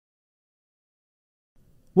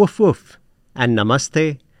Woof woof and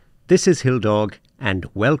namaste. This is Hilldog and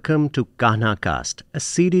welcome to Kana Cast, a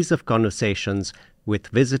series of conversations with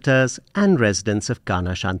visitors and residents of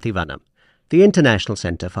Kana Shantivanam, the International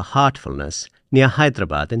Centre for Heartfulness near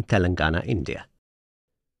Hyderabad in Telangana, India.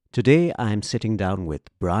 Today I am sitting down with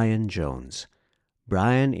Brian Jones.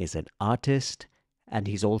 Brian is an artist and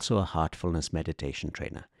he's also a heartfulness meditation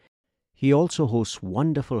trainer. He also hosts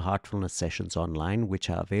wonderful heartfulness sessions online which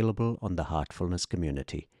are available on the Heartfulness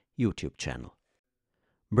Community YouTube channel.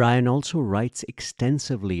 Brian also writes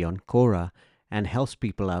extensively on Quora and helps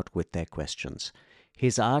people out with their questions.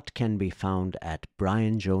 His art can be found at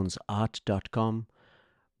brianjonesart.com.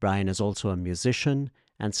 Brian is also a musician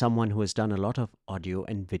and someone who has done a lot of audio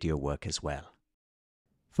and video work as well.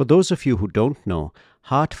 For those of you who don't know,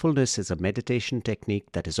 heartfulness is a meditation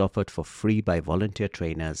technique that is offered for free by volunteer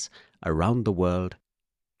trainers around the world.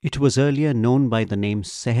 It was earlier known by the name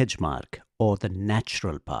Sahaj Marg, or the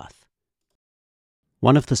natural path.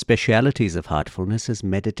 One of the specialities of heartfulness is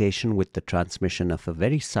meditation with the transmission of a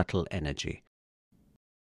very subtle energy.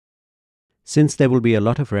 Since there will be a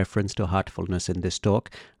lot of reference to heartfulness in this talk,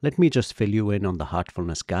 let me just fill you in on the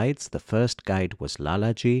heartfulness guides. The first guide was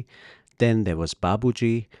Lalaji. Then there was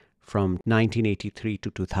Babuji. From 1983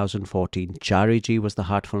 to 2014, Chariji was the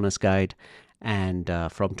heartfulness guide. And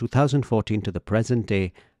from 2014 to the present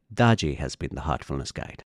day, Daji has been the heartfulness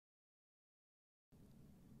guide.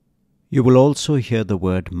 You will also hear the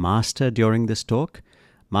word master during this talk.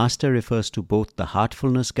 Master refers to both the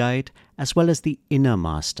heartfulness guide as well as the inner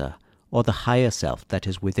master, or the higher self that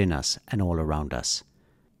is within us and all around us.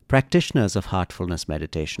 Practitioners of heartfulness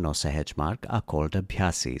meditation or Sahaj Marg are called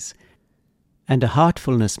abhyasis. And a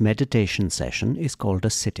heartfulness meditation session is called a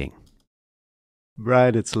sitting.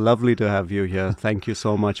 Brian, it's lovely to have you here. Thank you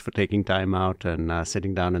so much for taking time out and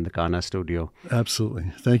sitting down in the Kana studio.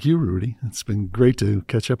 Absolutely. Thank you, Rudy. It's been great to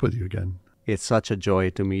catch up with you again. It's such a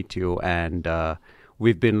joy to meet you. And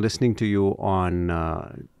we've been listening to you on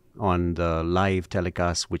the live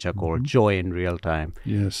telecasts, which are called Joy in Real Time.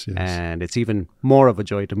 Yes. And it's even more of a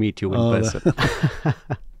joy to meet you in person.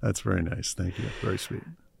 That's very nice. Thank you. Very sweet.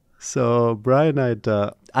 So, Brian,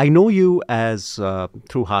 I know you as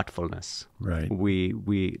through heartfulness. Right.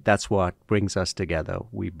 We that's what brings us together.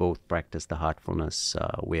 We both practice the heartfulness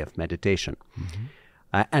way of meditation.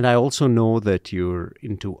 Mm-hmm. And I also know that you're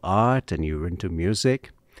into art and you're into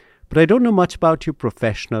music. But I don't know much about you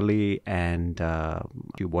professionally and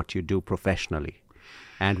what you do professionally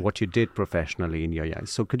and what you did professionally in your life.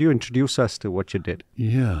 So could you introduce us to what you did?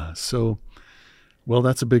 Yeah. So, well,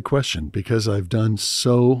 that's a big question because I've done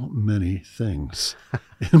so many things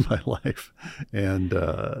in my life. And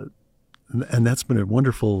that's been a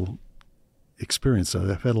wonderful experience.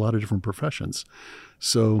 I've had a lot of different professions.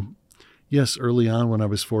 So, yes, early on when I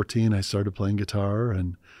was 14, I started playing guitar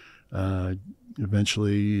and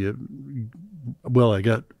eventually, I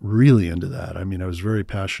got really into that. I mean, I was very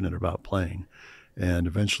passionate about playing. And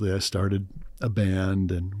eventually I started a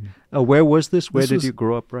band. And where was this? Where did you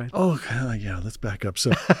grow up, right? Oh, yeah, let's back up.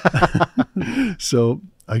 So, so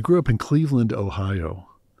I grew up in Cleveland, Ohio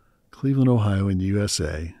in the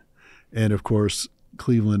USA. And of course,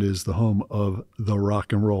 Cleveland is the home of the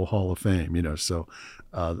Rock and Roll Hall of Fame, so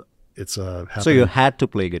it's So you had to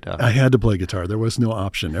play guitar. I had to play guitar. There was no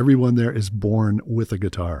option. Everyone there is born with a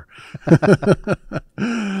guitar.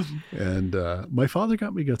 And my father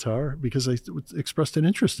got me guitar because I expressed an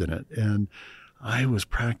interest in it. And I was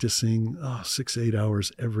practicing 6-8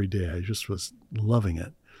 hours every day. I just was loving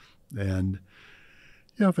it. And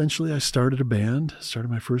eventually I started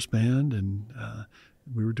my first band. And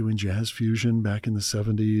we were doing jazz fusion back in the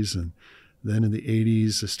 70s. And then in the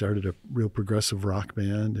 80s, I started a real progressive rock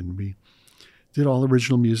band, and we did all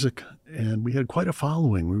original music, and we had quite a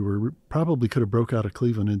following. We probably could have broke out of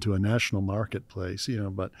Cleveland into a national marketplace,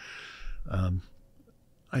 but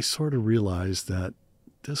I sort of realized that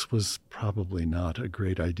this was probably not a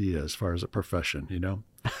great idea as far as a profession,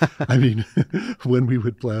 I mean, when we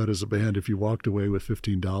would play out as a band, if you walked away with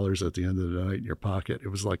 $15 at the end of the night in your pocket, it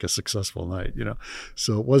was like a successful night,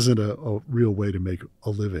 So it wasn't a real way to make a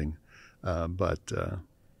living. But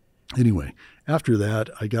anyway, after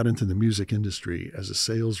that, I got into the music industry as a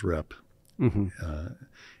sales rep. Mm-hmm.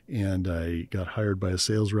 And I got hired by a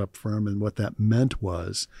sales rep firm. And what that meant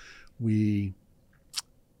was we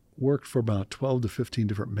worked for about 12 to 15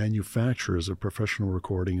 different manufacturers of professional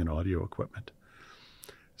recording and audio equipment.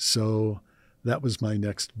 So that was my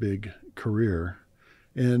next big career.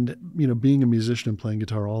 And, being a musician and playing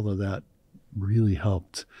guitar, all of that really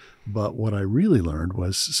helped. But what I really learned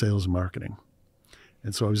was sales and marketing.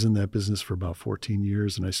 And so I was in that business for about 14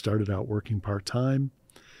 years, and I started out working part-time.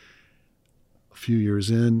 few years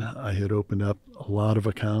in, I had opened up a lot of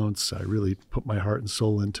accounts. I really put my heart and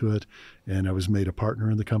soul into it, and I was made a partner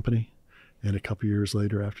in the company. And a couple of years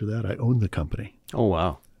later after that, I owned the company. Oh,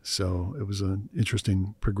 wow. So it was an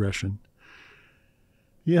interesting progression.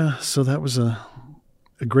 Yeah, so that was a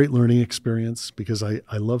great learning experience because I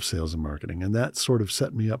love sales and marketing. And that sort of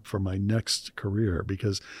set me up for my next career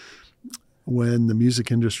because when the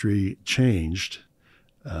music industry changed,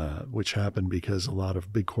 which happened because a lot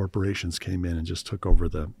of big corporations came in and just took over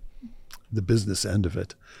the business end of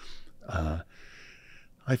it,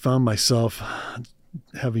 I found myself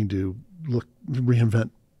having to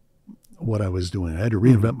reinvent what I was doing. I had to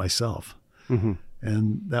reinvent myself. Mm-hmm.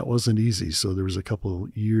 And that wasn't easy. So there was a couple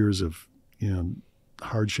of years of,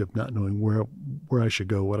 hardship, not knowing where I should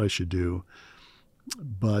go, what I should do.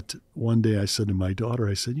 But one day I said to my daughter,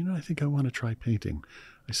 I said, I think I want to try painting.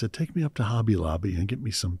 I said, take me up to Hobby Lobby and get me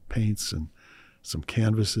some paints and some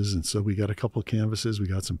canvases. And so we got a couple of canvases, we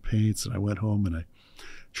got some paints, and I went home and I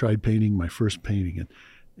tried painting my first painting.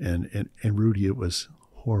 And Rudy, it was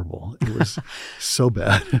horrible. It was so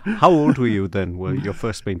bad. How old were you then, your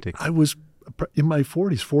first painting? I was in my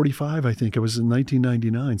 40s, 45, I think. I was in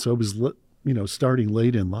 1999. So I was, starting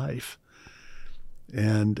late in life.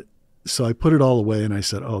 And so I put it all away and I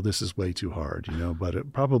said, oh, this is way too hard,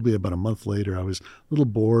 But probably about a month later, I was a little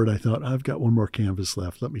bored. I thought, I've got one more canvas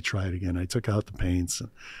left. Let me try it again. I took out the paints and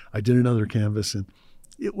I did another canvas and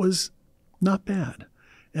it was not bad.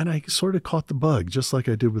 And I sort of caught the bug, just like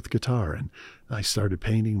I did with guitar. And I started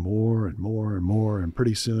painting more and more and more. And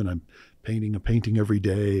pretty soon I'm painting a painting every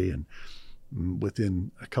day. And within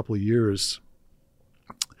a couple of years,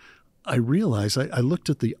 I realized I looked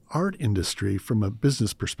at the art industry from a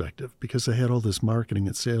business perspective because I had all this marketing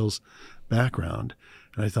and sales background.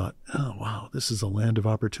 And I thought, oh, wow, this is a land of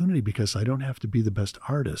opportunity because I don't have to be the best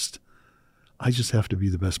artist. I just have to be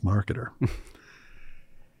the best marketer.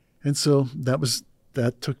 And so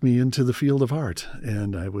that took me into the field of art.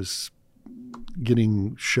 And I was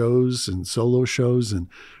getting shows and solo shows and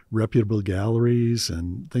reputable galleries,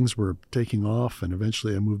 and things were taking off. And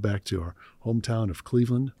eventually I moved back to our hometown of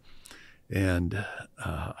Cleveland. And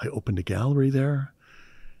I opened a gallery there.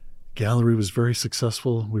 Gallery was very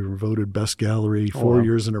successful. We were voted best gallery 4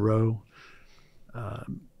 years in a row.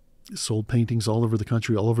 Sold paintings all over the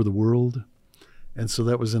country, all over the world. And so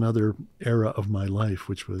that was another era of my life,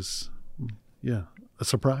 which was, a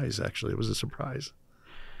surprise, actually. It was a surprise.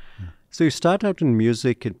 So you start out in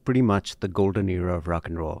music in pretty much the golden era of rock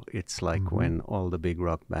and roll. It's like when all the big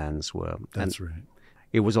rock bands were. That's right.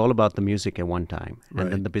 It was all about the music at one time, and right.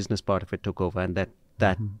 then the business part of it took over, and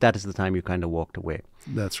that is the time you kind of walked away.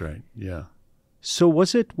 That's right. Yeah. So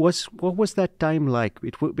what was that time like?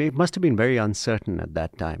 It must have been very uncertain at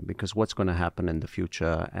that time because what's going to happen in the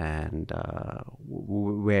future, and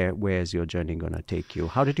where is your journey going to take you?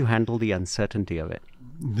 How did you handle the uncertainty of it?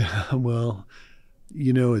 Well,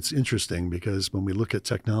 it's interesting because when we look at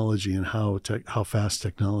technology and how fast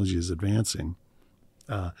technology is advancing.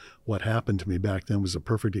 What happened to me back then was a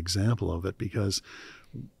perfect example of it because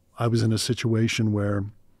I was in a situation where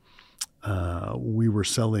we were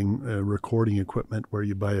selling recording equipment where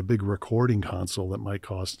you buy a big recording console that might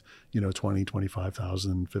cost, $20,000,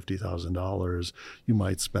 $25,000, $50,000. You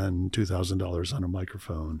might spend $2,000 on a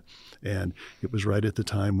microphone. And it was right at the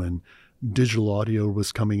time when digital audio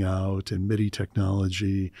was coming out and MIDI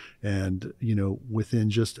technology. And, within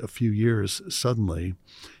just a few years, suddenly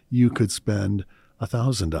you could spend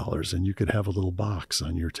 $1,000 and you could have a little box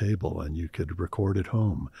on your table and you could record at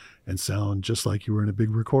home and sound just like you were in a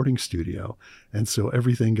big recording studio. And so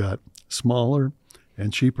everything got smaller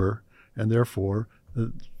and cheaper and therefore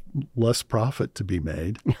less profit to be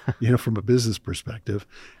made, from a business perspective.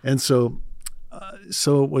 And so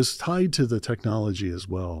it was tied to the technology as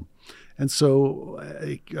well. And so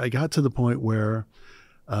I got to the point where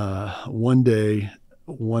one day,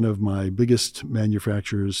 one of my biggest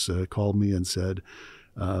manufacturers called me and said,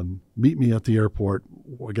 meet me at the airport.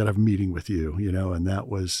 I got to have a meeting with you, and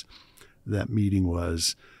that meeting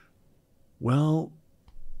was, well,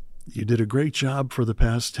 you did a great job for the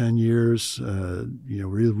past 10 years.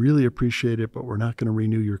 Really appreciate it, but we're not going to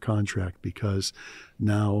renew your contract because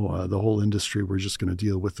now the whole industry, we're just going to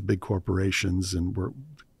deal with the big corporations and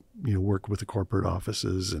work with the corporate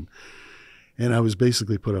offices. And I was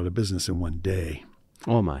basically put out of business in one day.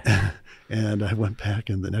 Oh, my. And I went back,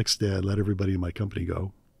 and the next day I let everybody in my company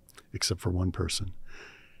go, except for one person.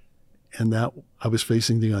 And that I was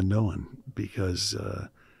facing the unknown because,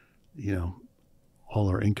 all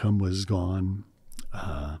our income was gone.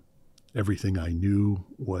 Everything I knew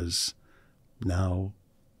was now,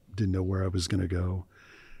 didn't know where I was going to go.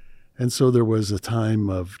 And so there was a time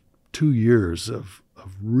of 2 years of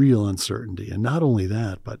real uncertainty. And not only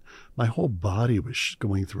that, but my whole body was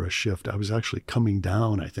going through a shift. I was actually coming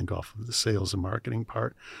down, I think, off of the sales and marketing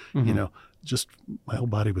part. Mm-hmm. Just my whole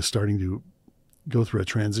body was starting to go through a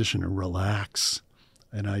transition and relax.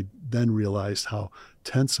 And I then realized how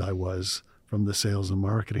tense I was from the sales and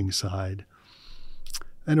marketing side.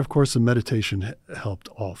 And of course, the meditation helped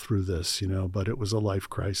all through this, but it was a life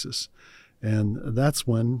crisis. And that's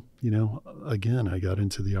when, again, I got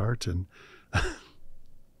into the art, and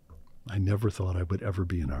I never thought I would ever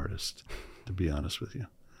be an artist, to be honest with you.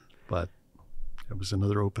 But it was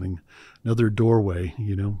another opening, another doorway,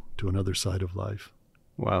 to another side of life.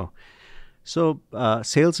 Wow. So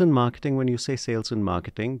sales and marketing, when you say sales and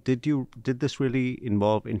marketing, did this really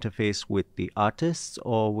involve interface with the artists,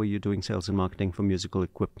 or were you doing sales and marketing for musical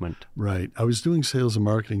equipment? Right. I was doing sales and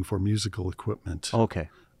marketing for musical equipment. Okay.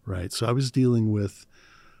 Right. So I was dealing with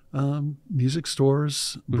music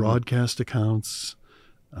stores, broadcast accounts,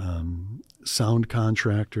 sound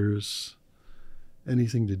contractors,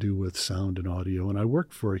 anything to do with sound and audio. And I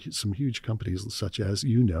worked for some huge companies such as,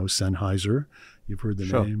 Sennheiser. You've heard the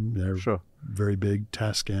name. They're very big.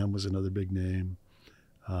 Tascam was another big name.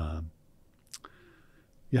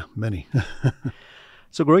 Many.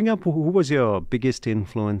 So growing up, who was your biggest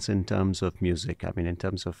influence in terms of music? I mean, in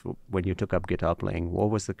terms of when you took up guitar playing, what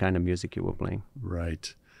was the kind of music you were playing?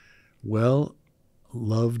 Right. Well,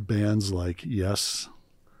 loved bands like Yes,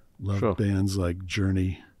 loved bands like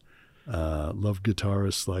Journey, loved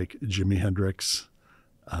guitarists like Jimi Hendrix,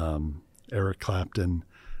 Eric Clapton,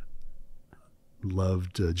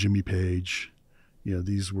 loved Jimmy Page.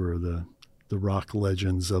 These were the rock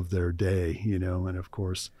legends of their day, and of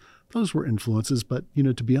course, those were influences. But,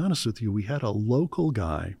 to be honest with you, we had a local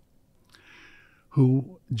guy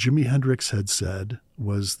who Jimi Hendrix had said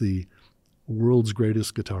was the world's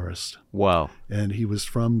greatest guitarist. Wow. And he was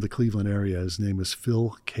from the Cleveland area. His name was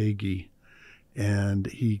Phil Kagi. And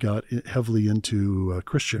he got heavily into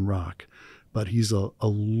Christian rock. But he's a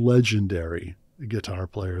legendary guitar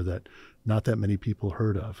player that not that many people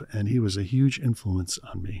heard of. And he was a huge influence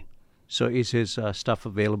on me. So is his stuff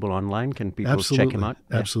available online? Can people check him out?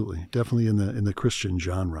 Absolutely. Definitely in the Christian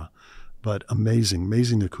genre. But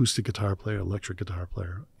amazing acoustic guitar player, electric guitar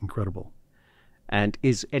player. Incredible. And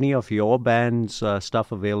is any of your band's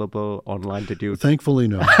stuff available online? Thankfully,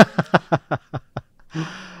 no.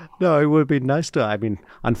 No, it would be nice to. I mean,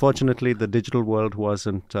 unfortunately, the digital world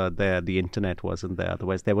wasn't there. The internet wasn't there.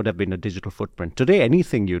 Otherwise, there would have been a digital footprint. Today,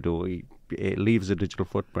 anything you do, it leaves a digital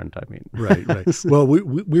footprint. I mean, right. Well,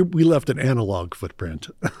 we left an analog footprint.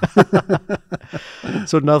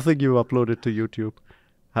 So nothing you uploaded to YouTube.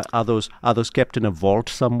 Are those kept in a vault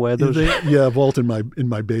somewhere? A vault in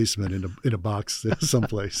my basement in a box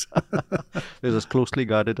someplace. They're as closely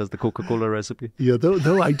guarded as the Coca-Cola recipe. Yeah,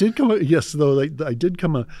 though I did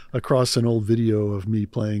come across an old video of me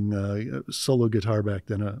playing solo guitar back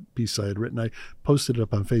then, a piece I had written. I posted it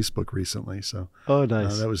up on Facebook recently, so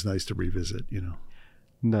nice. That was nice to revisit.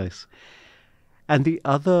 Nice. And the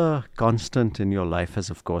other constant in your life has,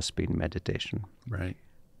 of course, been meditation. Right.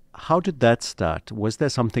 How did that start? Was there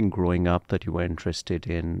something growing up that you were interested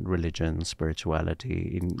in, religion,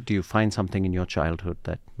 spirituality? Do you find something in your childhood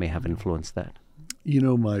that may have influenced that?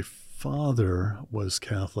 My father was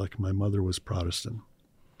Catholic. My mother was Protestant.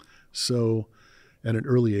 So at an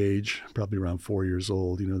early age, probably around 4 years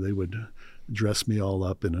old, they would dress me all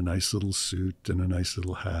up in a nice little suit and a nice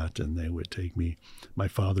little hat, and my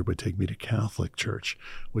father would take me to Catholic church,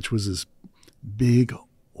 which was this big,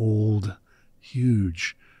 old,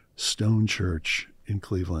 huge stone church in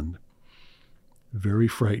Cleveland, very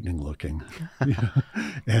frightening looking,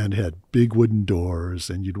 and had big wooden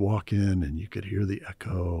doors, and you'd walk in and you could hear the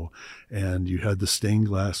echo, and you had the stained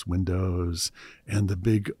glass windows and the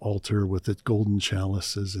big altar with its golden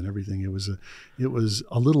chalices and everything. It was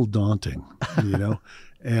a little daunting,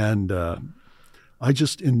 and I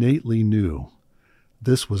just innately knew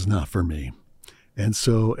this was not for me. And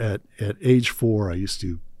so at age 4, I used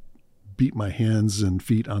to beat my hands and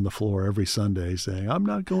feet on the floor every Sunday saying, I'm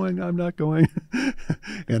not going.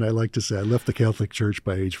 And I like to say I left the Catholic Church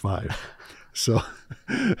by age 5. So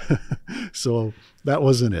that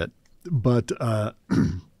wasn't it. But I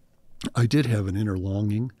did have an inner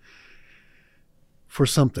longing for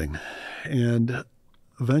something. And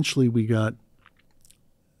eventually we got,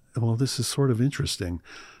 this is sort of interesting.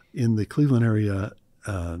 In the Cleveland area,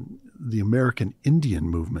 the American Indian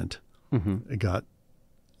movement got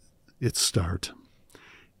its start.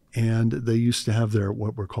 And they used to have their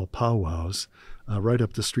what were called powwows right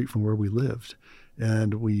up the street from where we lived.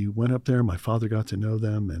 And we went up there. My father got to know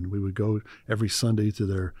them, and we would go every Sunday to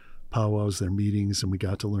their powwows, their meetings, and we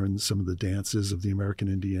got to learn some of the dances of the American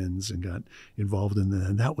Indians and got involved in that.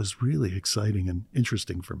 And that was really exciting and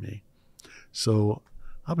interesting for me. So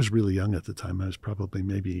I was really young at the time. I was probably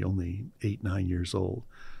maybe only 8, 9 years old.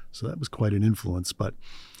 So that was quite an influence. But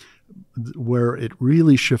where it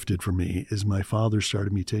really shifted for me is my father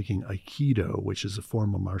started me taking Aikido, which is a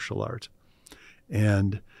form of martial art.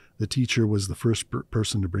 And the teacher was the first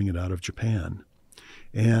person to bring it out of Japan.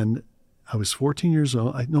 And I was 14 years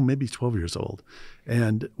old, maybe 12 years old.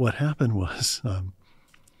 And what happened was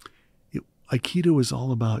Aikido is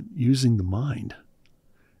all about using the mind.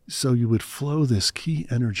 So you would flow this ki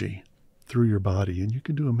energy through your body, and you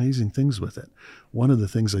can do amazing things with it. One of the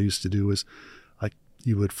things I used to do is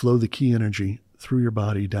you would flow the ki energy through your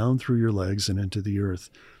body, down through your legs and into the earth.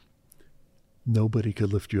 Nobody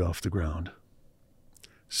could lift you off the ground.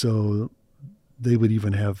 So they would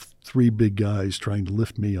even have 3 big guys trying to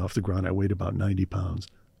lift me off the ground. I weighed about 90 pounds.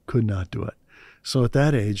 Could not do it. So at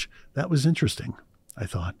that age, that was interesting. I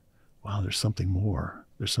thought, wow, there's something more.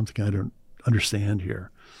 There's something I don't understand here.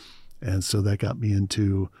 And so that got me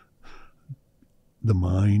into the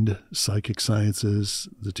mind, psychic sciences.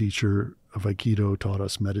 The teacher of Aikido taught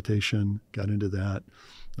us meditation, got into that.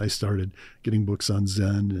 I started getting books on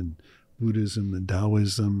Zen and Buddhism and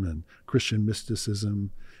Taoism and Christian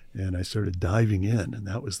mysticism, and I started diving in, and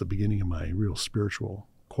that was the beginning of my real spiritual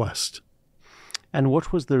quest. And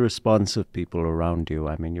what was the response of people around you?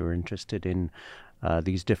 I mean, you were interested in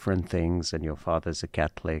these different things, and your father's a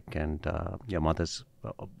Catholic, and your mother's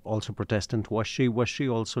also Protestant. Was she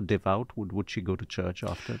also devout? Would she go to church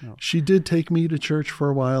often? No. She did take me to church for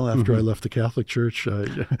a while after I left the Catholic Church.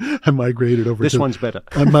 I migrated over This one's better.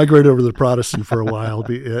 I migrated over to the Protestant for a while,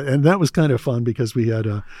 and that was kind of fun because we had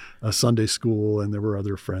a Sunday school, and there were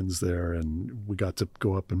other friends there, and we got to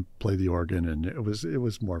go up and play the organ, and it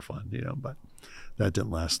was more fun, but that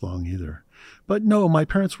didn't last long either. But no, my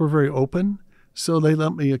parents were very open, so they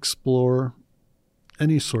let me explore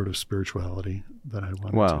any sort of spirituality that I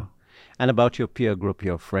wanted to. And about your peer group,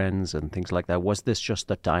 your friends and things like that, was this just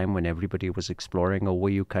the time when everybody was exploring, or were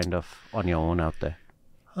you kind of on your own out there?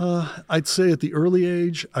 I'd say at the early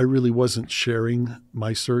age, I really wasn't sharing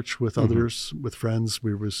my search with others, with friends.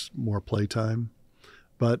 It was more playtime.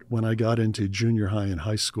 But when I got into junior high and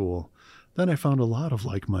high school, then I found a lot of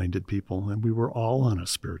like-minded people, and we were all on a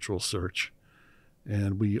spiritual search.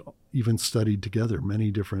 And we even studied together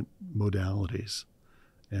many different modalities,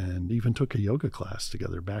 and even took a yoga class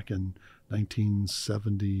together back in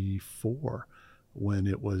 1974 when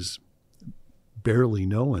it was barely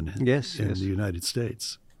known in the United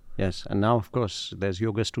States. Yes, and now, of course, there's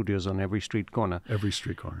yoga studios on every street corner. Every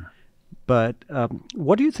street corner. But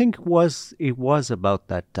what do you think it was about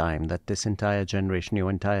that time that this entire generation,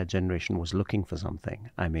 your entire generation, was looking for something?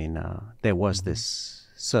 I mean, there was this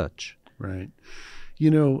search. Right.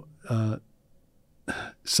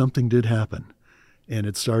 Something did happen. And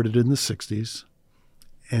it started in the 60s.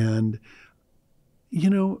 And,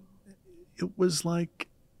 it was like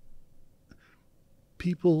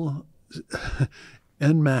people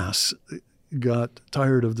en masse got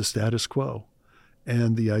tired of the status quo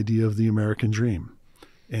and the idea of the American dream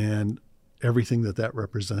and everything that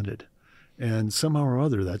represented. And somehow or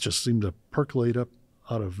other, that just seemed to percolate up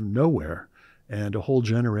out of nowhere. And a whole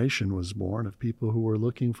generation was born of people who were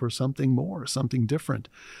looking for something more, something different.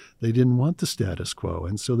 They didn't want the status quo.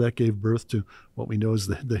 And so that gave birth to what we know as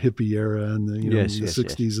the hippie era and the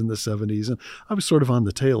 60s and the 70s. And I was sort of on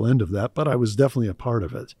the tail end of that, but I was definitely a part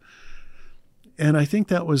of it. And I think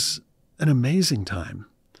that was an amazing time.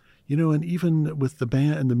 And even with the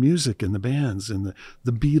band and the music and the bands and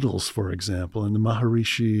the Beatles, for example, and the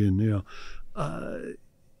Maharishi and,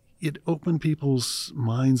 it opened people's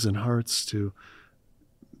minds and hearts to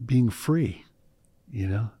being free,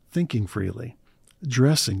 thinking freely,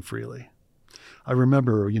 dressing freely. I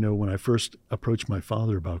remember, when I first approached my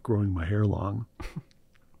father about growing my hair long,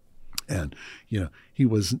 and, he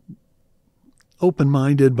was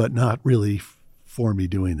open-minded, but not really for me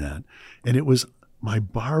doing that. And it was my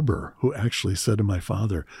barber who actually said to my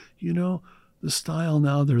father, the style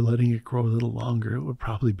now, they're letting it grow a little longer. It would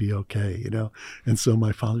probably be okay, And so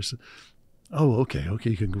my father said, oh, okay,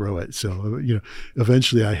 you can grow it. So,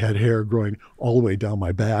 eventually I had hair growing all the way down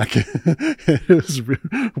my back. It was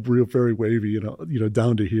real, very wavy,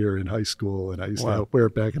 down to here in high school. And I used to wear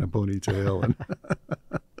it back in a ponytail. And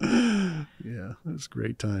yeah, it was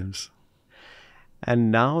great times.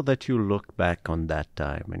 And now that you look back on that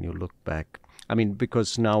time and you look back,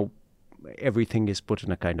 because now everything is put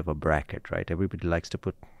in a kind of a bracket, right? Everybody likes to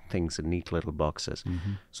put things in neat little boxes.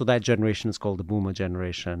 So that generation is called the boomer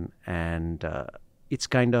generation, and it's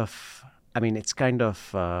kind of I mean, it's kind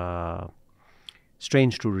of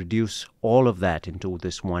strange to reduce all of that into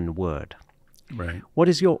this one word. Right. What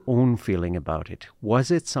is your own feeling about it? Was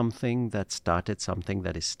it something that started something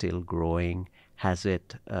that is still growing? Has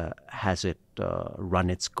it run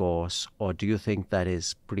its course? Or do you think that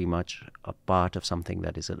is pretty much a part of something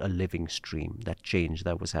that is a living stream, that change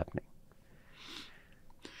that was happening?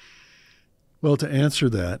 Well, to answer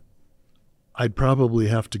that, I'd probably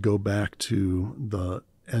have to go back to the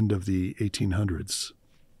end of the 1800s,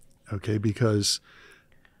 okay? Because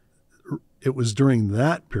it was during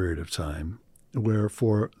that period of time where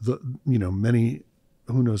for the, many,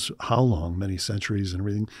 who knows how long, many centuries and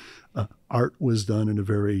everything, art was done in a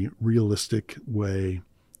very realistic way,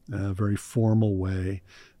 a very formal way.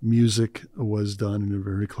 Music was done in a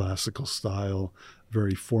very classical style,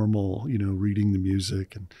 very formal, reading the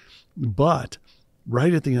music. But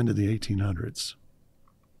right at the end of the 1800s,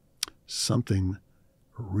 something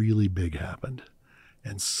really big happened.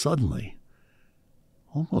 And suddenly,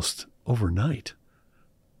 almost overnight,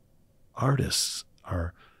 artists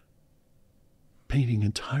are painting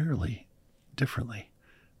entirely differently.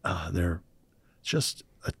 They're just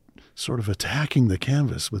sort of attacking the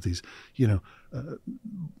canvas with these,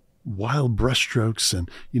 wild brushstrokes and,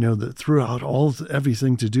 throughout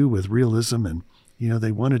everything to do with realism. And,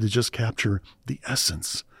 they wanted to just capture the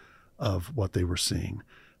essence of what they were seeing.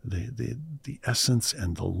 The essence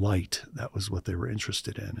and the light, that was what they were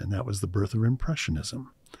interested in. And that was the birth of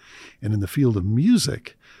Impressionism. And in the field of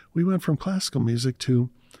music, we went from classical music to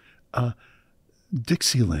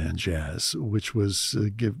Dixieland jazz, which was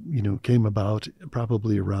came about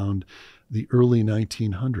probably around the early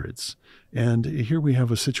 1900s. And here we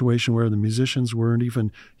have a situation where the musicians weren't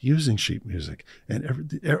even using sheet music,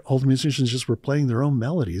 and all the musicians just were playing their own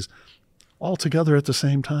melodies all together at the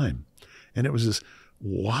same time. And it was this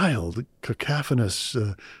wild, cacophonous,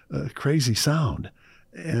 crazy sound.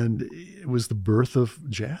 And it was the birth of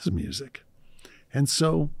jazz music. And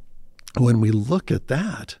so when we look at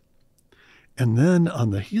that, and then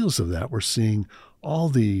on the heels of that, we're seeing all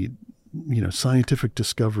the, scientific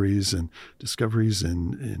discoveries and discoveries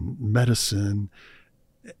in medicine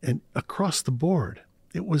and across the board.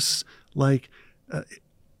 It was like,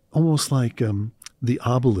 almost like the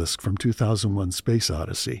obelisk from 2001: Space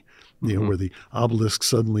Odyssey, where the obelisk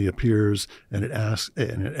suddenly appears and it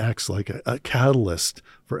acts like a catalyst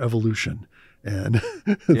for evolution. And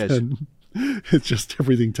Yes. then it's just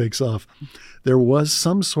everything takes off. There was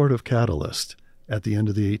some sort of catalyst at the end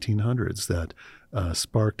of the 1800s that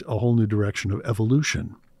sparked a whole new direction of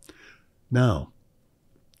evolution. Now,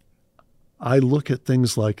 I look at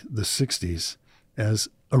things like the 60s as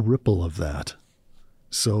a ripple of that.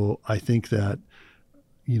 So I think that,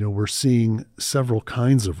 we're seeing several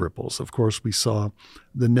kinds of ripples. Of course, we saw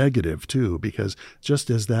the negative too, because just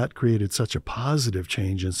as that created such a positive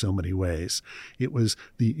change in so many ways, it was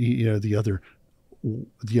the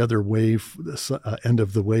other wave, end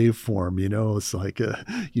of the waveform. It's like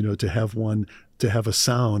to have a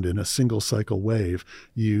sound in a single cycle wave,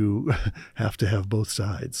 you have to have both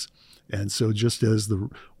sides. And so just as the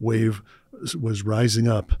wave was rising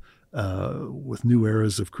up with new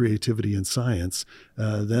eras of creativity and science,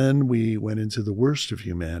 then we went into the worst of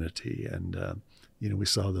humanity, and we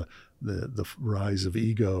saw the rise of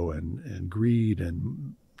ego and greed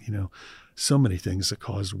and so many things that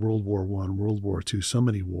caused World War I, World War II, so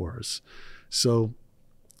many wars. So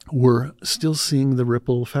we're still seeing the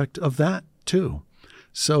ripple effect of that too.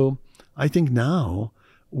 So I think now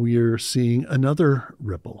we're seeing another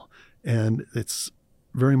ripple, and it's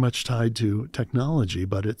very much tied to technology,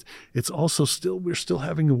 but it's also we're still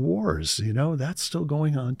having wars, that's still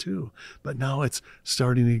going on too. But now it's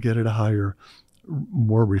starting to get at a higher,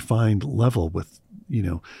 more refined level with,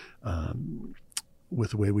 with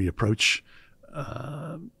the way we approach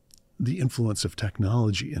the influence of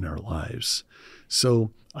technology in our lives.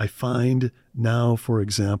 So I find now, for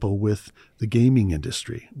example, with the gaming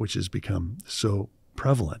industry, which has become so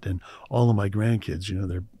prevalent, and all of my grandkids,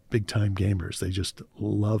 they're big-time gamers. They just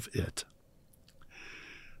love it.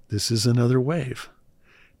 This is another wave,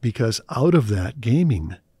 because out of that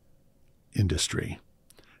gaming industry,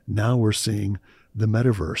 now we're seeing the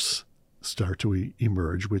metaverse start to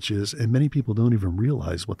emerge, which is, and many people don't even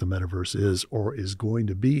realize what the metaverse is or is going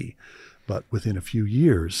to be, but within a few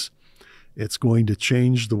years, it's going to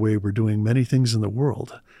change the way we're doing many things in the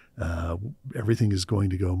world. Everything is going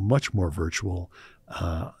to go much more virtual.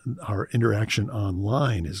 Our interaction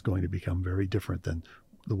online is going to become very different than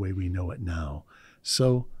the way we know it now.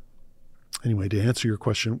 So anyway, to answer your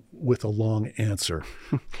question with a long answer,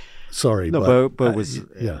 sorry. No, but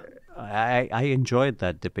yeah. I enjoyed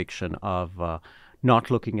that depiction of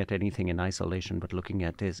not looking at anything in isolation, but looking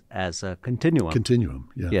at it as a continuum. Continuum,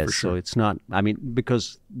 yeah, Yes, for sure. so it's not, I mean,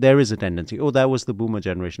 because there is a tendency, oh, that was the boomer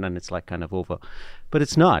generation and it's like kind of over. But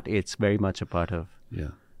it's not. It's very much a part of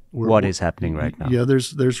what is happening right now. Yeah,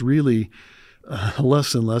 there's really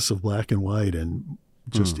less and less of black and white and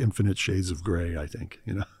just infinite shades of gray, I think,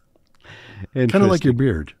 Kind of like your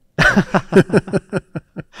beard.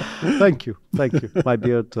 Thank you. My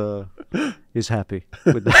beard is happy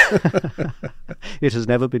with that. It has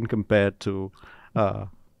never been compared to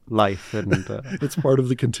life, and it's part of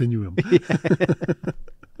the continuum.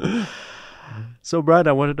 So, Brian,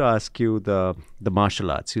 I wanted to ask you the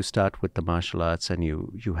martial arts. You start with the martial arts, and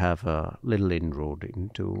you have a little inroad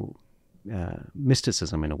into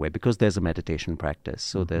mysticism in a way, because there's a meditation practice.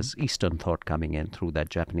 So there's Eastern thought coming in through that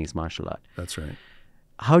Japanese martial art. That's right.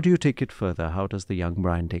 How do you take it further? How does the young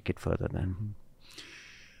Brian take it further then?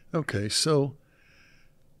 Okay, so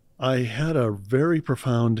I had a very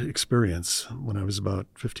profound experience when I was about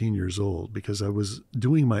 15 years old, because I was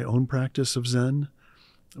doing my own practice of Zen,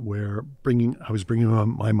 where I was bringing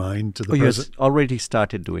my mind to the present. You already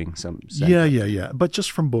started doing some Zen. Yeah. But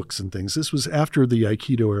just from books and things. This was after the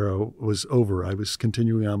Aikido era was over. I was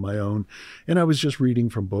continuing on my own, and I was just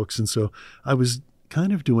reading from books. And so I was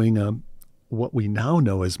kind of doing what we now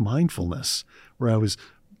know as mindfulness, where I would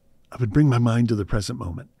bring my mind to the present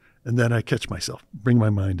moment, and then I catch myself, bring my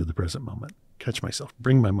mind to the present moment, catch myself,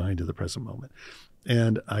 bring my mind to the present moment.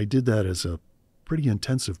 And I did that as a pretty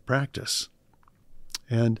intensive practice.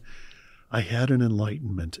 And I had an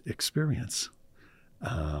enlightenment experience.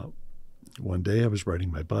 One day I was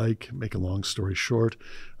riding my bike. Make a long story short,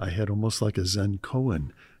 I had almost like a Zen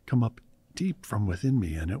koan come up deep from within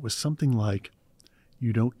me. And it was something like,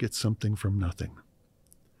 you don't get something from nothing.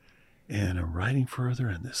 And I'm riding further,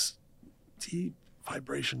 and this deep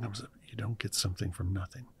vibration comes up. You don't get something from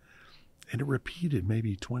nothing. And it repeated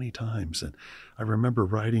maybe 20 times. And I remember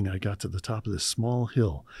riding, I got to the top of this small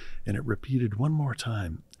hill, and it repeated one more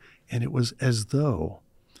time. And it was as though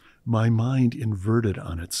my mind inverted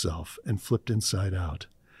on itself and flipped inside out.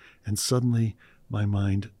 And suddenly my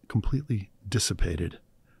mind completely dissipated.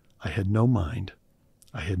 I had no mind.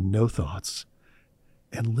 I had no thoughts.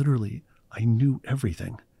 And literally, I knew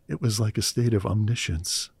everything. It was like a state of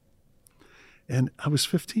omniscience. And I was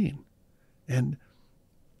 15. And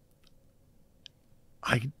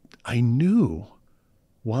I knew,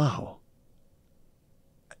 wow.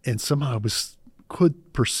 And somehow I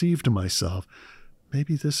could perceive to myself,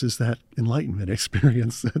 maybe this is that enlightenment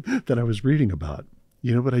experience that I was reading about,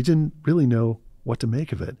 but I didn't really know what to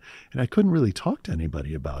make of it. And I couldn't really talk to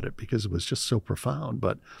anybody about it because it was just so profound.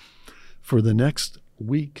 But for the next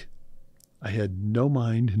week, I had no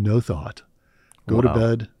mind, no thought. Go to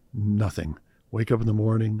bed, nothing. Wake up in the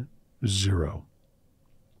morning, zero.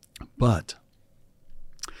 But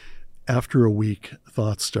after a week,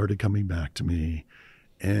 thoughts started coming back to me,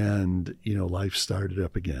 and, life started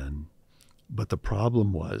up again. But the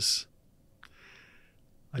problem was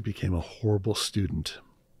I became a horrible student.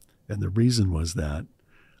 And the reason was that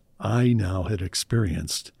I now had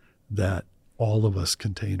experienced that all of us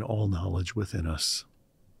contain all knowledge within us.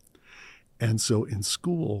 And so in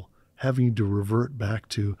school, having to revert back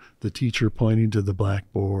to the teacher pointing to the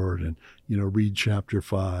blackboard and, read chapter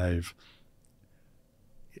 5,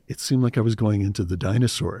 it seemed like I was going into the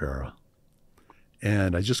dinosaur era.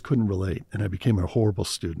 And I just couldn't relate. And I became a horrible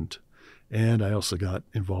student. And I also got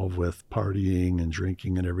involved with partying and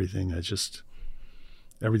drinking and everything.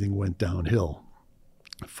 Everything went downhill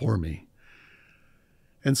for me.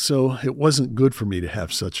 And so it wasn't good for me to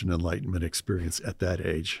have such an enlightenment experience at that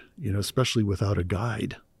age, especially without a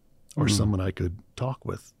guide or someone I could talk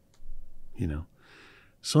with,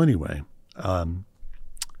 So anyway, I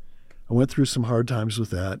went through some hard times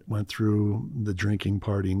with that, went through the drinking,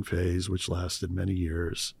 partying phase, which lasted many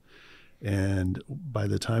years. And by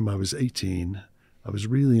the time I was 18, I was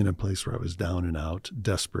really in a place where I was down and out,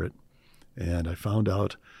 desperate. And I found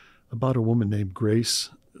out about a woman named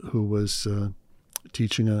Grace who was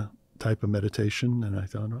teaching a type of meditation. And I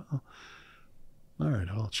thought, all right,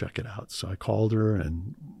 I'll check it out. So I called her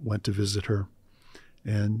and went to visit her.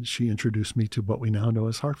 And she introduced me to what we now know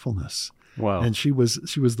as heartfulness. Wow. And she was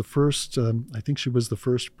the first, I think she was the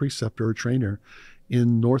first preceptor or trainer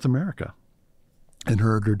in North America. And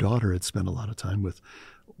her and her daughter had spent a lot of time with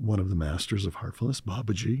one of the masters of heartfulness,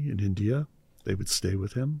 Babuji in India. They would stay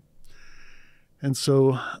with him. And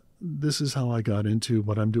so this is how I got into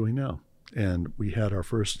what I'm doing now. And we had our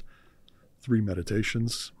first 3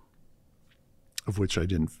 meditations, of which I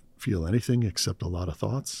didn't feel anything except a lot of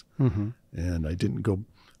thoughts. Mm-hmm. And I didn't go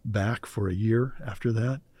back for a year after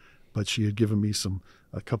that. but she had given me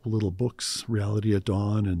a couple little books, Reality at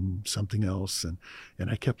Dawn and something else. And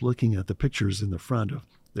I kept looking at the pictures in the front of,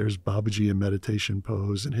 there's Babuji in meditation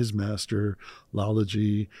pose and his master,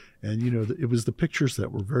 Lalaji. And, it was the pictures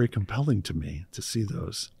that were very compelling to me to see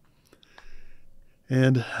those.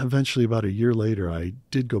 And eventually, about a year later, I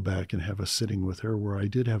did go back and have a sitting with her where I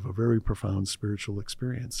did have a very profound spiritual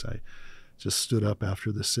experience. I just stood up after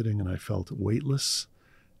the sitting and I felt weightless,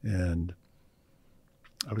 and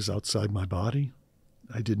I was outside my body.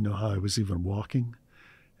 I didn't know how I was even walking.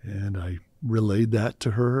 And I relayed that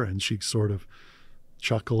to her, and she sort of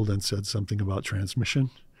chuckled and said something about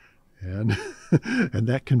transmission. And and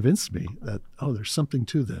that convinced me that, there's something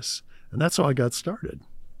to this. And that's how I got started.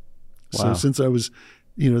 Wow. So since I was,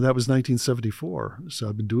 that was 1974. So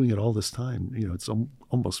I've been doing it all this time. It's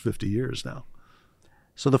almost 50 years now.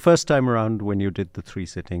 So the first time around when you did the 3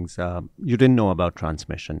 sittings, you didn't know about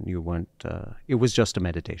transmission. You weren't, it was just a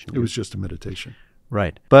meditation. It was just a meditation.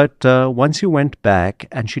 Right. But once you went back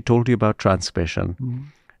and she told you about transmission, Mm-hmm.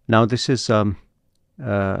 now this is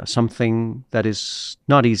something that is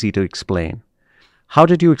not easy to explain. How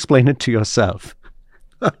did you explain it to yourself?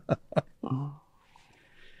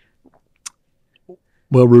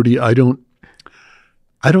 Well, Rudy, I don't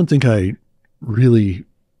think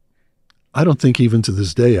even to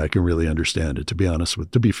this day I can really understand it,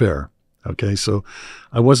 to be fair. Okay. So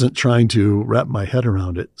I wasn't trying to wrap my head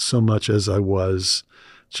around it so much as I was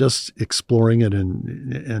just exploring it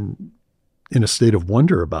and in a state of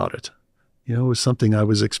wonder about it. It was something I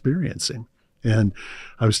was experiencing. And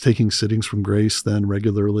I was taking sittings from Grace then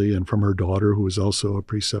regularly, and from her daughter, who was also a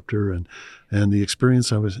preceptor, and the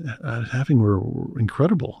experience I was having were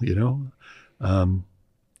incredible, And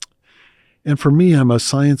for me, I'm a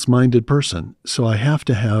science-minded person, so I have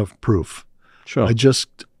to have proof. Sure.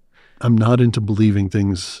 I'm not into believing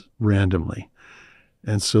things randomly.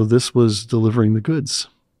 And so this was delivering the goods.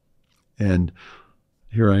 And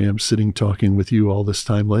here I am sitting talking with you all this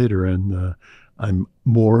time later, and I'm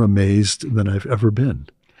more amazed than I've ever been.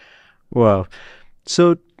 Wow.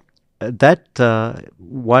 So that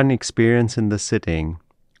one experience in the sitting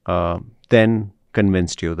then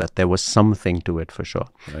convinced you that there was something to it for sure.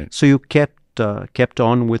 Right. So you kept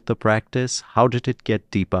on with the practice. How did it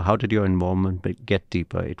get deeper? How did your involvement get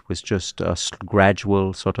deeper? It was just a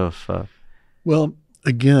gradual sort of... Well,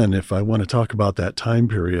 again, if I want to talk about that time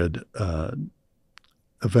period,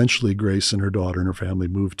 eventually Grace and her daughter and her family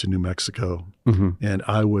moved to New Mexico. Mm-hmm. And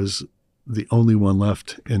I was the only one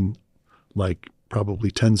left in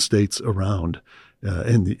probably 10 states around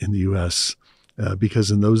in the U.S.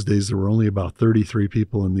 Because in those days there were only about 33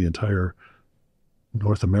 people in the entire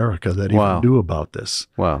North America that even knew about this.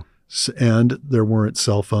 Wow. And there weren't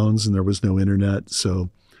cell phones and there was no internet.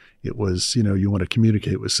 So it was, you want to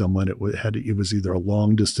communicate with someone, it was either a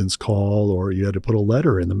long distance call or you had to put a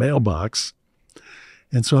letter in the mailbox.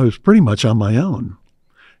 And so I was pretty much on my own.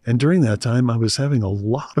 And during that time, I was having a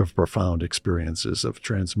lot of profound experiences of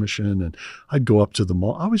transmission. And I'd go up to the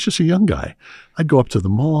mall. I was just a young guy. I'd go up to the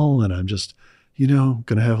mall and I'm just, going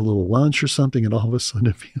to have a little lunch or something. And all of a sudden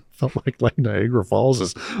it felt like Niagara Falls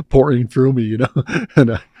is pouring through me,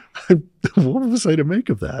 And what was I to make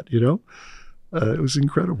of that, It was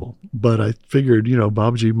incredible. But I figured,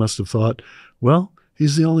 Babuji must have thought, well,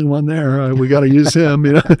 he's the only one there. We got to use him.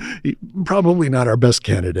 Probably not our best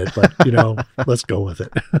candidate, but let's go with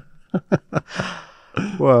it.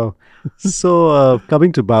 Wow. So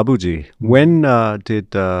coming to Babuji, when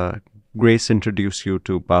did Grace introduce you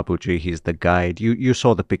to Babuji? He's the guide. You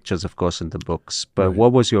saw the pictures, of course, in the books. But Right.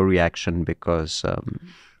 What was your reaction? Because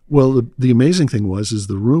Well, the amazing thing is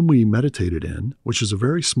the room we meditated in, which is a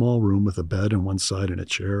very small room with a bed on one side and a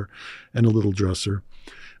chair and a little dresser.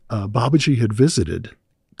 Babuji had visited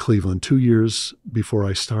Cleveland 2 years before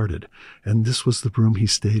I started, and this was the room he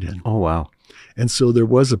stayed in. oh wow, And so there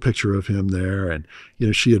was a picture of him there, and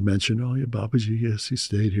she had mentioned, "Oh yeah, Babuji, yes, he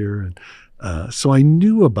stayed here," and so I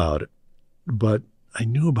knew about it, but I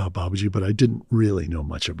knew about Babuji, but I didn't really know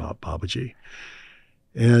much about Babuji.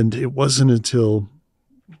 And it wasn't until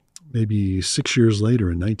maybe 6 years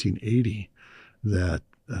later in 1980 that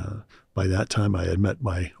by that time I had met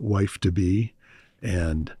my wife-to-be,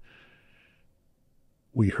 and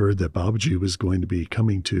we heard that Babuji was going to be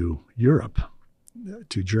coming to Europe,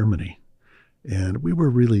 to Germany. And we were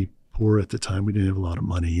really poor at the time. We didn't have a lot of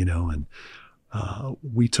money, and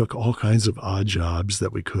we took all kinds of odd jobs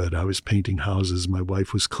that we could. I was painting houses. My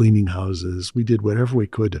wife was cleaning houses. We did whatever we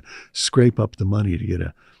could to scrape up the money to get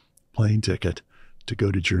a plane ticket to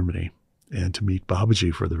go to Germany and to meet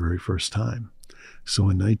Babuji for the very first time. So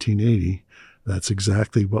in 1980, that's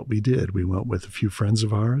exactly what we did. We went with a few friends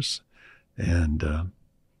of ours, and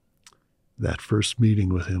that first meeting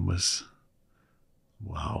with him was,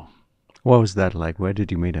 wow. What was that like? Where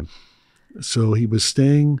did you meet him? So he was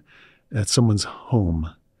staying at someone's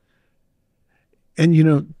home. And, you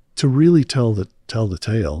know, to really tell the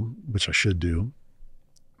tale, which I should do,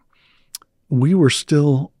 we were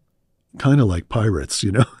still kind of like pirates,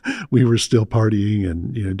 you know. We were still partying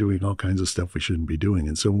and, you know, doing all kinds of stuff we shouldn't be doing.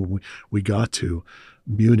 And so when we got to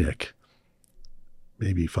Munich,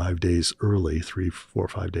 maybe 5 days early, 3, 4,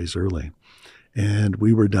 5 days early, and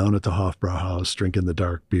we were down at the Hofbrauhaus drinking the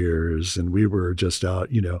dark beers, and we were just out,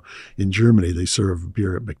 you know, in Germany, they serve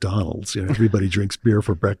beer at McDonald's. You know, everybody drinks beer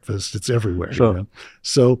for breakfast. It's everywhere. Sure. You know?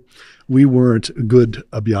 So we weren't good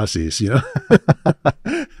Abyasis, you know.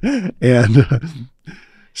 And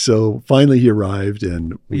so finally he arrived,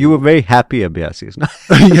 and You were very happy Abhyasis. No?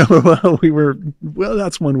 yeah, well,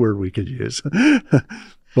 that's one word we could use.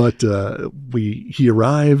 But he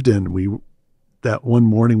arrived, and that one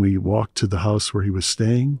morning we walked to the house where he was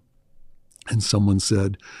staying, and someone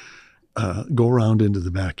said, go around into the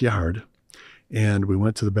backyard. And we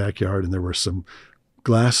went to the backyard, and there were some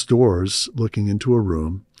glass doors looking into a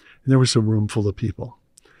room, and there was a room full of people.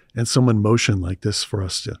 And someone motioned like this for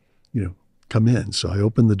us to, you know, come in. So I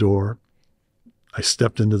opened the door, I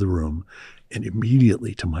stepped into the room, and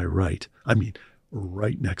immediately to my right, I mean,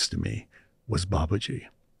 right next to me, was Babuji.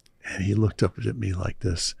 And he looked up at me like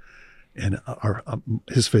this. And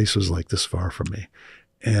his face was like this far from me.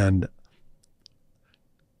 And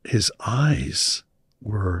his eyes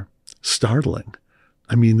were startling.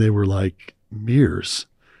 I mean, they were like mirrors.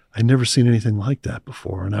 I'd never seen anything like that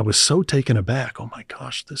before. And I was so taken aback. Oh my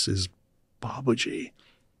gosh, this is Babuji.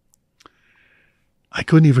 I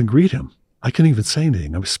couldn't even greet him. I couldn't even say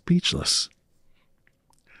anything. I was speechless.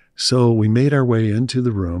 So we made our way into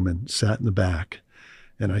the room and sat in the back.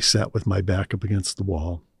 And I sat with my back up against the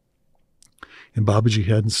wall. And Babuji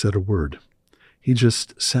hadn't said a word. He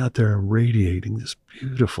just sat there radiating this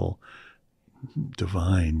beautiful,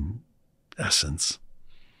 divine essence.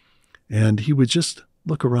 And he would just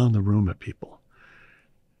look around the room at people.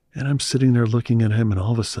 And I'm sitting there looking at him, and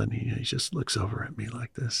all of a sudden he just looks over at me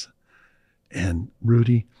like this. And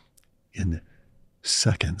Rudy, in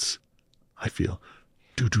seconds, I feel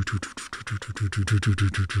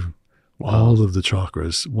all of the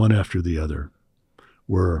chakras, one after the other,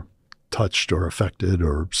 were touched or affected,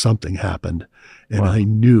 or something happened. And I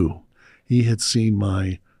knew he had seen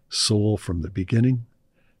my soul from the beginning,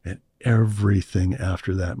 and everything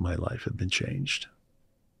after that in my life had been changed.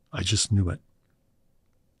 I just knew it.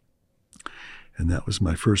 And that was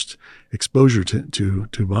my first exposure to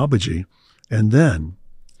Babuji. And then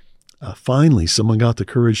finally someone got the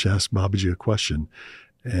courage to ask Babuji a question.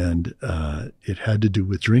 And it had to do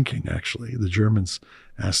with drinking, actually. The Germans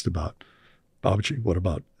asked about, Babuji, what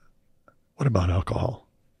about alcohol?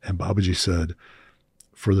 And Babuji said,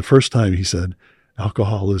 for the first time, he said,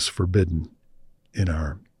 alcohol is forbidden in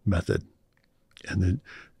our method. And the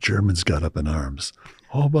Germans got up in arms.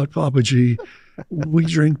 Oh, but Babuji, we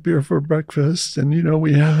drink beer for breakfast, and, you know,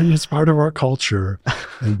 it's part of our culture.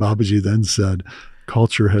 And Babuji then said,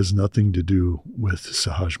 culture has nothing to do with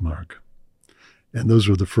Sahaj Marg. And those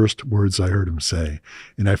were the first words I heard him say.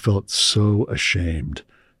 And I felt so ashamed,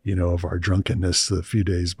 you know, of our drunkenness the few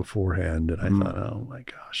days beforehand. And I thought, oh my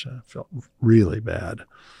gosh, I felt really bad.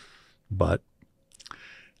 But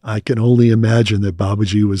I can only imagine that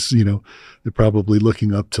Babuji was, you know, probably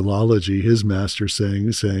looking up to Lalaji, his master,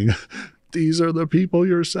 saying, these are the people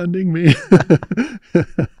you're sending me.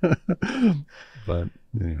 But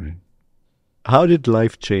anyway. How did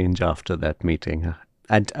life change after that meeting?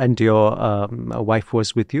 And your wife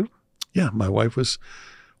was with you? Yeah, my wife was.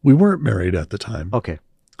 We weren't married at the time. Okay.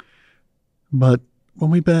 But when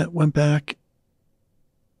we went back,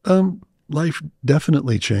 life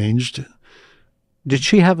definitely changed. Did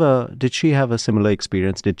she have a similar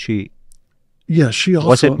experience? Yeah, she also.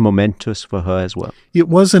 Was it momentous for her as well? It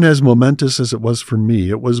wasn't as momentous as it was for me.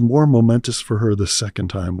 It was more momentous for her the second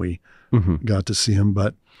time we got to see him.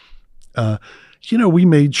 But, you know, we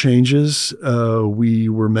made changes. We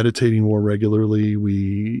were meditating more regularly.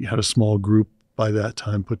 We had a small group by that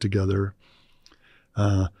time put together.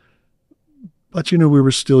 But, you know, we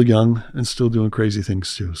were still young and still doing crazy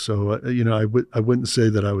things too. So, you know, I wouldn't say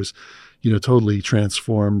that I was, you know, totally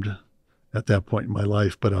transformed at that point in my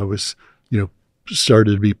life, but I was, you know,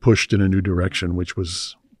 started to be pushed in a new direction, which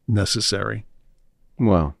was necessary.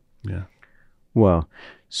 Wow. Yeah. Wow.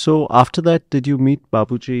 So after that, did you meet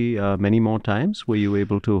Babuji many more times? Were you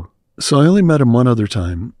able to? So I only met him one other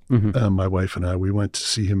time. My wife and I, we went to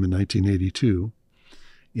see him in 1982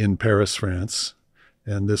 in Paris, France.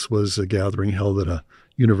 And this was a gathering held at a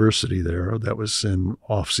university there that was in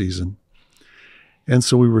off season. And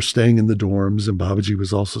so we were staying in the dorms, and Babuji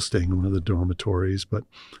was also staying in one of the dormitories. But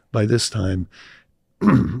by this time,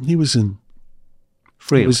 he was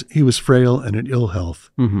Frail. He was frail and in ill health,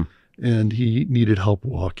 Mm-hmm. and he needed help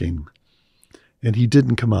walking. And he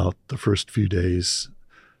didn't come out the first few days.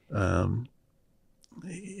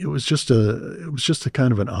 It was just a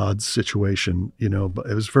kind of an odd situation, but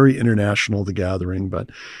it was very international, the gathering, but,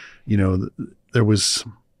 there was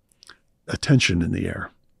a tension in the air.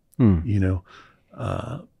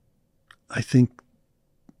 I think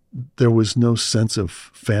there was no sense of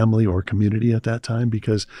family or community at that time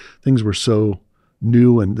because things were so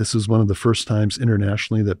new. And this was one of the first times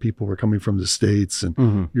internationally that people were coming from the States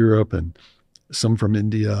and Europe and some from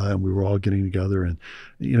India, and we were all getting together, and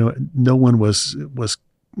no one was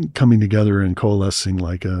coming together and coalescing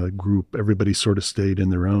like a group. Everybody sort of stayed in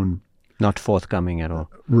their own. Not forthcoming at all.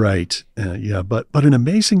 Right. Yeah. But an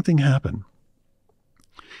amazing thing happened,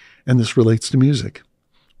 and this relates to music.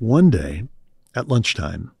 One day at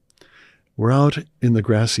lunchtime, we're out in the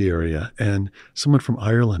grassy area, and someone from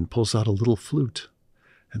Ireland pulls out a little flute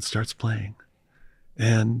and starts playing,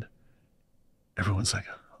 and everyone's like,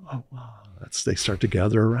 "Oh wow!" They start to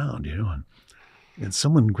gather around, and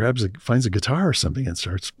someone finds a guitar or something and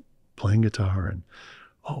starts playing guitar, and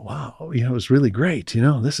oh wow, it was really great.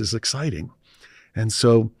 This is exciting. And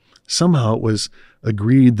so somehow it was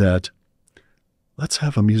agreed that let's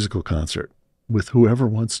have a musical concert with whoever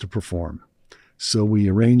wants to perform. So we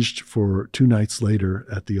arranged for 2 nights later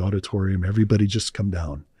at the auditorium, everybody just come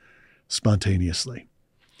down spontaneously.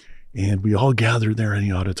 And we all gathered there in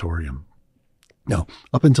the auditorium. Now,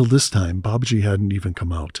 up until this time, Babuji hadn't even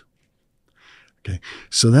come out. Okay,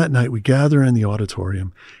 so that night we gather in the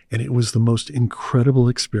auditorium, and it was the most incredible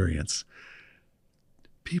experience.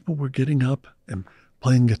 People were getting up and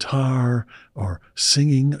playing guitar or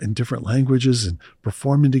singing in different languages and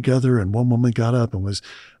performing together. And one woman got up and was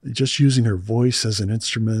just using her voice as an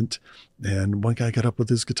instrument. And one guy got up with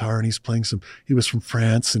his guitar and he was from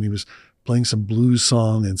France, and he was playing some blues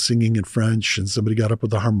song and singing in French. And somebody got up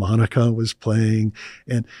with a harmonica and was playing,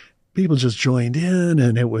 and people just joined in.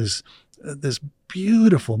 And it was this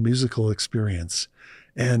beautiful musical experience.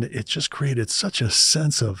 And it just created such a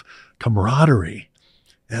sense of camaraderie.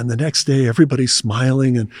 And the next day, everybody's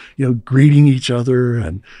smiling and, greeting each other.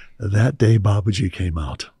 And that day, Babuji came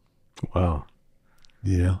out. Wow.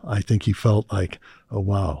 I think he felt like, oh,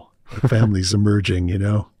 wow, the family's emerging, It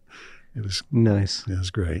was nice. It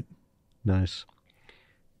was great. Nice.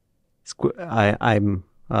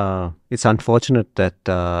 It's unfortunate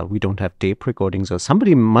that we don't have tape recordings, or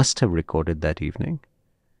somebody must have recorded that evening.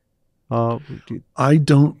 I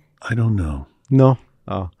don't know. No.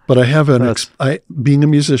 But I have being a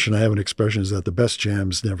musician, I have an expression is that the best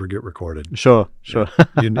jams never get recorded. Sure.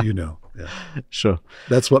 Yeah. Sure.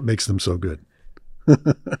 That's what makes them so good.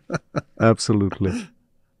 Absolutely.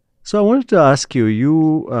 So I wanted to ask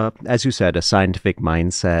you, as you said, a scientific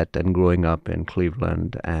mindset and growing up in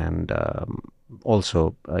Cleveland and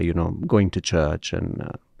also, going to church,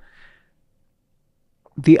 and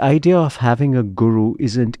the idea of having a guru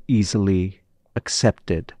isn't easily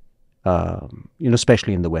accepted,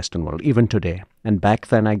 especially in the Western world, even today. And back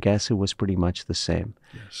then, I guess it was pretty much the same.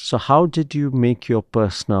 Yes. So how did you make your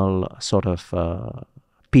personal sort of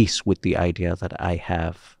peace with the idea that I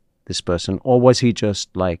have this person? Or was he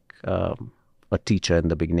just like a teacher in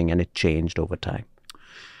the beginning and it changed over time?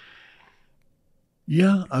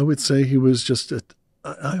 Yeah, I would say he was just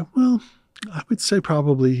I would say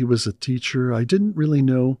probably he was a teacher. I didn't really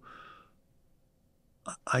know.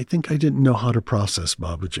 I think I didn't know how to process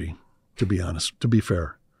Babuji, to be honest, to be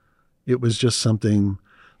fair. It was just something,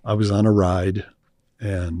 I was on a ride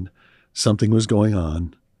and something was going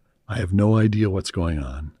on. I have no idea what's going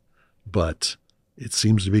on, but it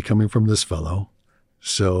seems to be coming from this fellow.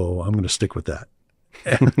 So I'm going to stick with that.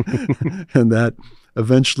 And that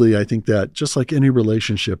eventually, I think that just like any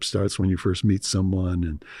relationship starts when you first meet someone,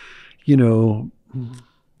 and,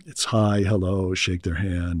 it's hi, hello, shake their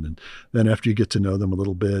hand. And then after you get to know them a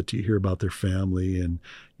little bit, you hear about their family and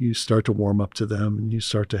you start to warm up to them and you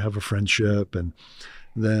start to have a friendship. And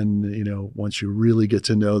then, once you really get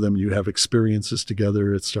to know them, you have experiences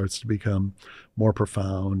together, it starts to become more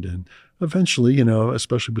profound. And eventually,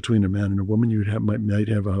 especially between a man and a woman, might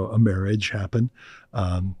have a marriage happen.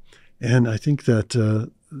 And I think that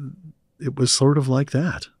it was sort of like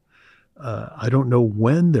that. I don't know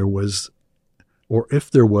when there was, or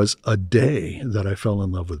if there was a day that I fell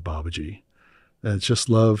in love with Babuji. And it's just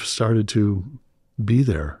love started to be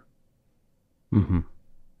there. Mm-hmm.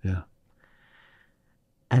 Yeah.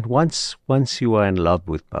 And once you are in love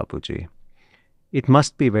with Babuji, it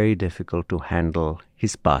must be very difficult to handle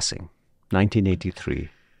his passing. 1983.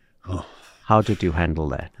 Oh, How did you handle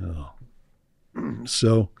that? oh.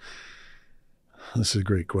 So this is a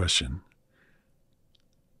great question.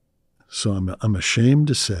 So I'm ashamed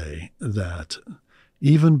to say that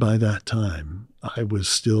even by that time, I was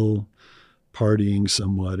still partying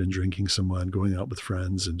somewhat and drinking somewhat, and going out with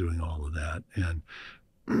friends and doing all of that. And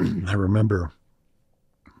I remember,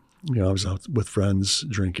 I was out with friends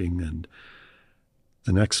drinking, and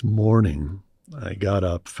the next morning I got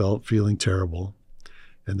up, feeling terrible,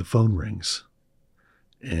 and the phone rings.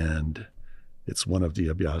 And it's one of the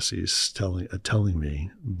Abhyasis telling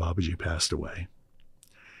me Babuji passed away.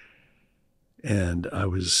 And I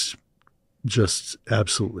was just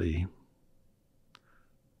absolutely,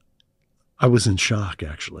 I was in shock,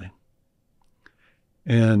 actually.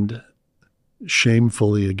 And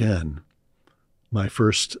shamefully again, my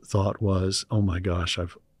first thought was, oh my gosh,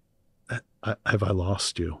 have I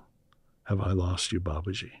lost you? Have I lost you,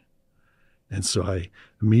 Babuji? And so I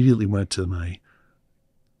immediately went to my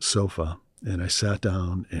sofa and I sat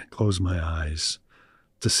down and closed my eyes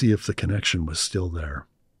to see if the connection was still there.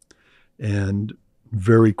 And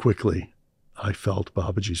very quickly, I felt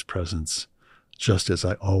Babuji's presence, just as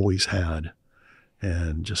I always had,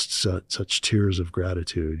 and just such tears of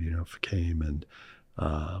gratitude, came, and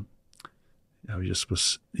I just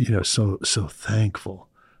was, so thankful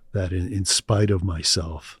that in spite of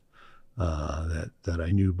myself, that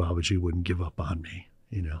I knew Babuji wouldn't give up on me,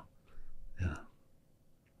 Yeah.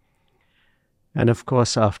 And of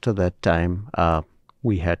course, after that time,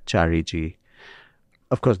 we had Chariji.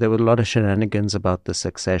 Of course, there were a lot of shenanigans about the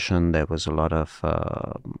succession. There was a lot of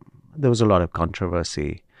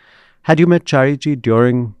controversy. Had you met Chariji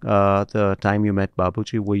during the time you met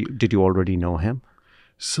Babuji? Did you already know him?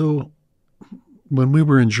 So when we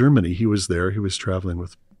were in Germany, he was there. He was traveling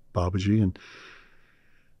with Babuji, and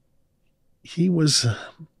he was a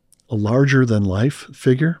larger-than-life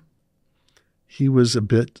figure. He was a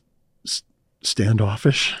bit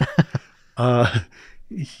standoffish.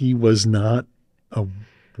 He was not a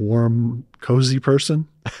warm, cozy person.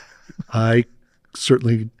 I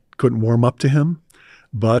certainly couldn't warm up to him,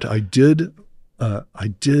 but I did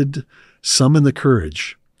summon the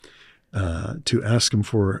courage to ask him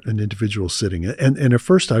for an individual sitting. And at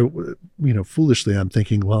first, foolishly, I'm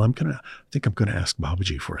thinking, well, I think I'm gonna ask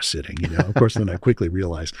Babuji for a sitting. Of course, then I quickly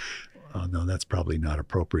realized, oh no, that's probably not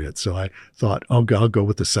appropriate. So I thought, oh, I'll go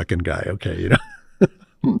with the second guy. Okay,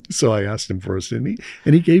 So I asked him for a sitting,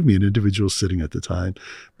 and he gave me an individual sitting at the time.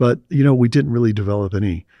 But, we didn't really develop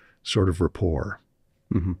any sort of rapport.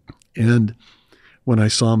 Mm-hmm. And when I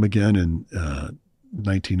saw him again in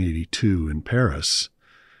 1982 in Paris,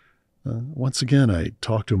 once again, I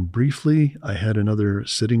talked to him briefly. I had another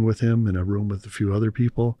sitting with him in a room with a few other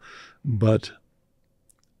people. But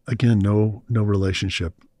again, no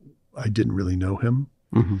relationship. I didn't really know him.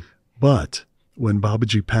 Mm-hmm. But when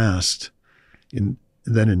Babuji passed,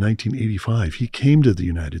 then in 1985, he came to the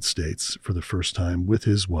United States for the first time with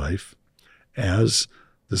his wife as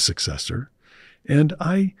the successor. And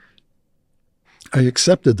I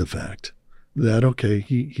accepted the fact that, okay,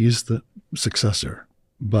 he's the successor,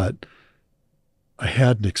 but I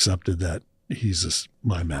hadn't accepted that he's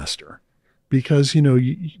my master. Because,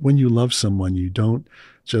 when you love someone, you don't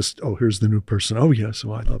just, oh, here's the new person. Oh, yes,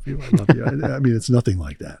 I love you. I love you. I mean, it's nothing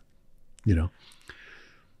like that,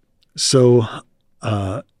 So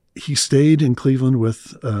he stayed in Cleveland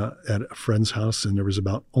at a friend's house, and there was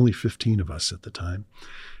about only 15 of us at the time.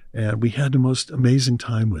 And we had the most amazing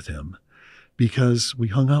time with him because we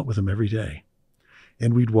hung out with him every day.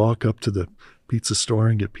 And we'd walk up to the pizza store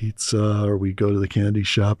and get pizza, or we'd go to the candy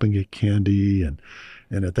shop and get candy. And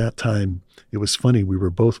at that time, it was funny, we were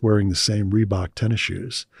both wearing the same Reebok tennis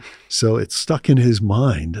shoes. So it stuck in his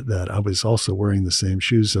mind that I was also wearing the same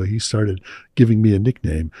shoes. So he started giving me a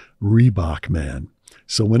nickname, Reebok Man.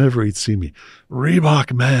 So whenever he'd see me,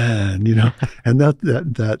 Reebok Man, and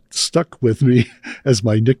that stuck with me as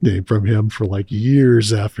my nickname from him for like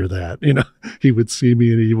years after that. He would see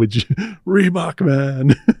me and he would, Reebok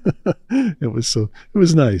Man. It was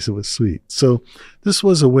nice. It was sweet. So this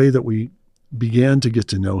was a way that we began to get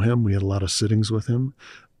to know him. We had a lot of sittings with him.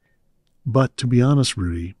 But to be honest,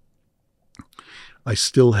 Rudy, I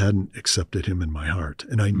still hadn't accepted him in my heart,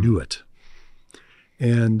 and I knew it.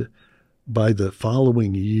 And by the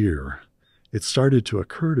following year, it started to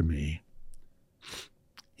occur to me,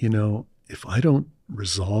 if I don't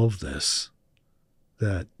resolve this,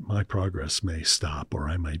 that my progress may stop or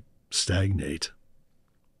I might stagnate.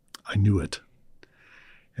 I knew it.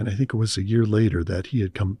 And I think it was a year later that he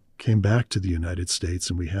had came back to the United States,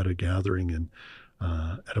 and we had a gathering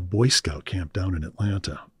at a Boy Scout camp down in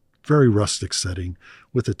Atlanta. very rustic setting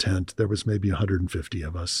with a tent. There was maybe 150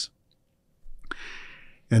 of us.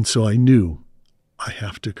 And so I knew I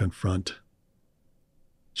have to confront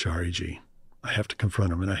Chariji. I have to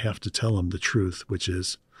confront him, and I have to tell him the truth, which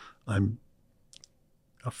is I'm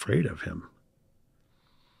afraid of him.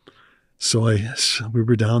 So we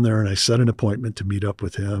were down there, and I set an appointment to meet up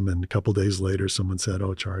with him. And a couple days later, someone said,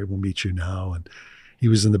 "Oh, Charlie, we'll meet you now." And he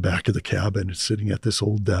was in the back of the cabin, sitting at this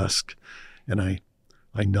old desk. And I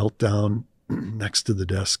knelt down next to the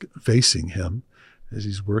desk, facing him as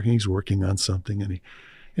he's working. He's working on something, and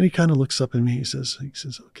he kind of looks up at me. He says,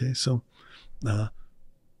 "Okay, so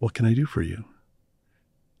what can I do for you?"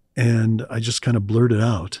 And I just kind of blurted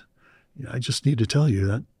out, "I just need to tell you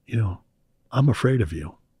that, I'm afraid of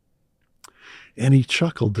you." And he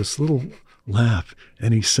chuckled this little laugh,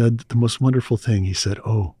 and he said the most wonderful thing. He said,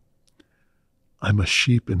 "Oh, I'm a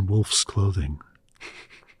sheep in wolf's clothing."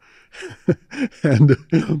 and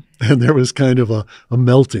there was kind of a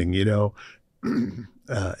melting, in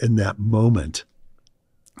that moment.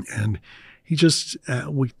 And he just,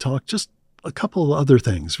 we talked just a couple of other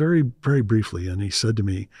things, very, very briefly. And he said to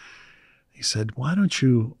me, "Why don't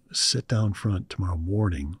you sit down front tomorrow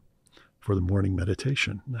morning for the morning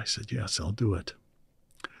meditation?" And I said, "Yes, I'll do it."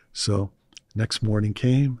 So next morning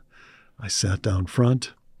came, I sat down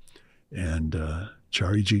front, and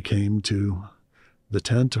Chariji came to the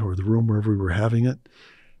tent or the room wherever we were having it,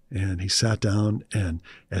 and he sat down, and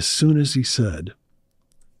as soon as he said,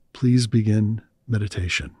 "Please begin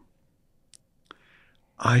meditation,"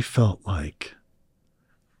 I felt like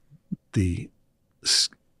the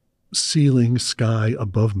ceiling sky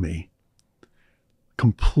above me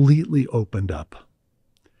completely opened up,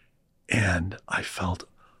 and I felt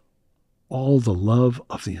all the love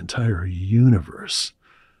of the entire universe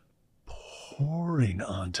pouring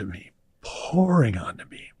onto me,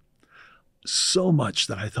 so much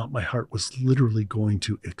that I thought my heart was literally going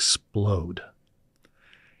to explode.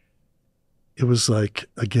 It was like,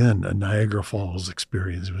 again, a Niagara Falls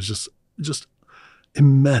experience. It was just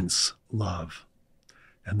immense love.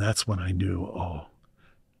 And that's when I knew, oh,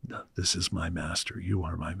 this is my master. You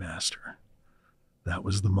are my master. That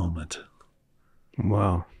was the moment.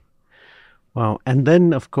 Wow. And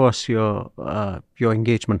then, of course, your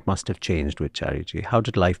engagement must have changed with Chariji. How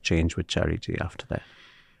did life change with Chariji after that?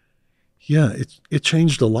 Yeah, it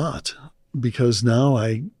changed a lot, because now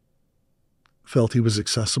I felt he was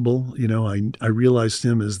accessible. I realized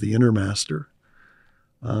him as the inner master.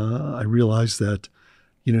 I realized that,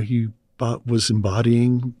 he was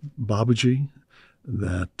embodying Babuji,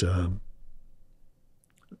 that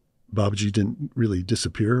Babuji didn't really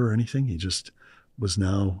disappear or anything. He just was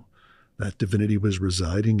now, that divinity was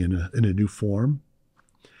residing in a new form.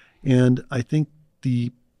 And I think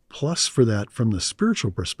the plus for that from the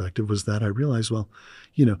spiritual perspective was that I realized, well,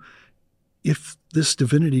 if this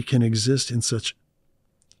divinity can exist in such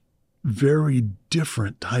very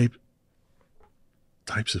different types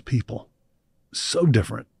of people, so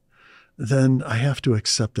different, then I have to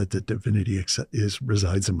accept that the divinity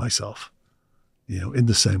resides in myself, in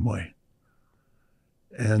the same way.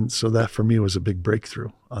 And so that for me was a big breakthrough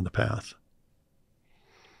on the path.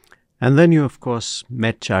 And then you, of course,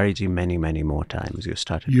 met Chariji many, many more times. You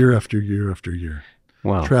started year after year after year.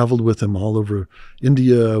 Wow. Traveled with him all over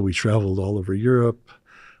India. We traveled all over Europe,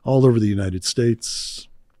 all over the United States.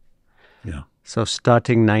 Yeah. So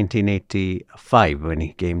starting 1985 when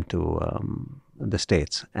he came to the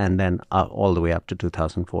States, and then all the way up to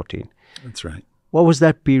 2014. That's right. What was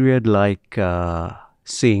that period like,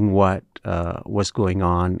 seeing what was going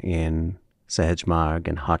on in Sahaj Marg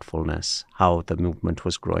and heartfulness, how the movement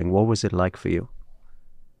was growing? What was it like for you?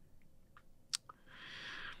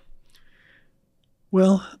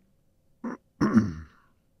 Well,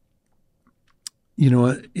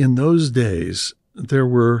 in those days, there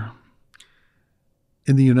were,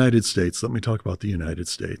 in the United States, let me talk about the United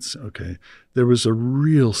States, okay? There was a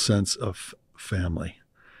real sense of family.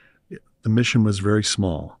 The mission was very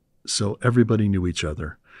small, so everybody knew each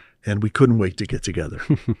other, and we couldn't wait to get together,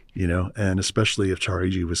 and especially if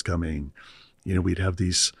Chariji was coming, we'd have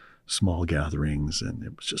these small gatherings, and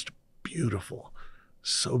it was just beautiful,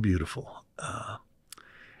 so beautiful.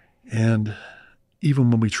 And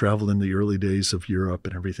even when we traveled in the early days of Europe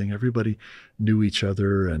and everything, everybody knew each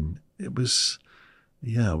other, and it was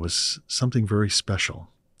something very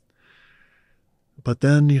special. But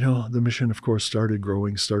then, the mission, of course, started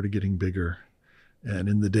growing, started getting bigger. And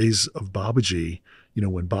in the days of Babuji,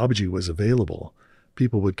 when Babuji was available,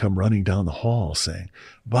 people would come running down the hall saying,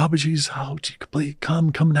 "Babuji's out, please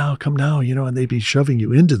come now, and they'd be shoving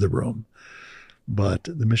you into the room. But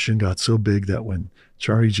the mission got so big that when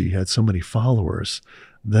Chariji had so many followers,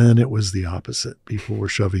 Then it was the opposite. People were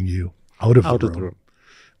shoving you out of the Out of room.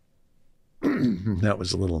 the room. That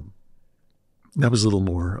was a little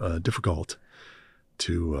more difficult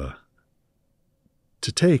to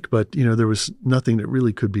take, but there was nothing that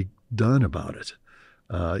really could be done about it.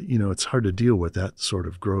 It's hard to deal with that sort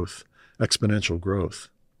of growth, exponential growth,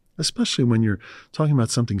 especially when you're talking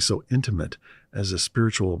about something so intimate as a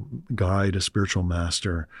spiritual guide, a spiritual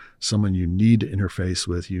master, someone you need to interface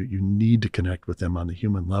with. You need to connect with them on the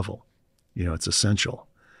human level. It's essential.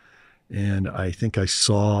 And I think I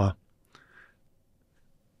saw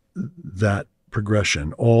that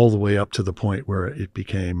progression all the way up to the point where it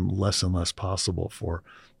became less and less possible for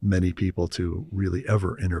many people to really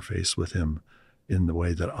ever interface with him in the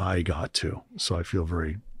way that I got to. So I feel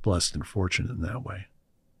very blessed and fortunate in that way.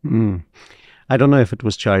 Mm. I don't know if it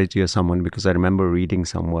was Chariji or someone, because I remember reading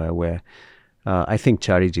somewhere where I think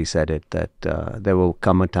Chariji said it, that there will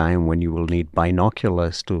come a time when you will need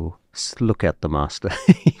binoculars to look at the master,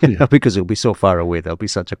 because it'll be so far away. There'll be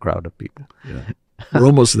such a crowd of people. Yeah. We're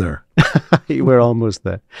almost there. We're almost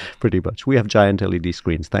there, pretty much. We have giant LED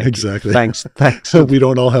screens. Thank Exactly. you. Thanks. So we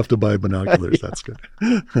don't all have to buy binoculars. That's good.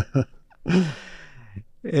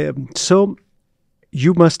 So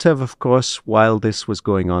you must have, of course, while this was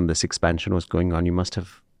going on, this expansion was going on, you must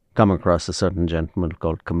have come across a certain gentleman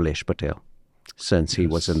called Kamlesh Patel, since he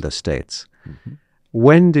was in the States. Mm-hmm.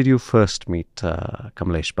 When did you first meet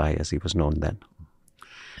Kamlesh Bhai, as he was known then?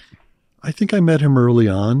 I think I met him early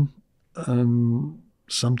on,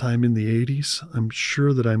 sometime in the 80s. I'm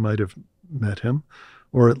sure that I might have met him,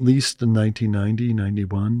 or at least in 1990,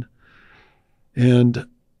 91. And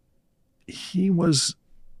he wasn't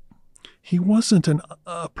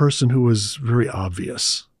a person who was very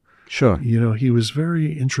obvious. Sure. He was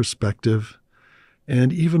very introspective.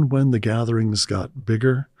 And even when the gatherings got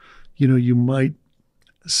bigger, you might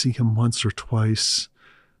see him once or twice.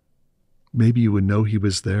 Maybe you would know he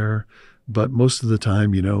was there. But most of the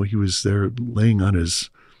time, he was there laying on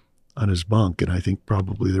his bunk. And I think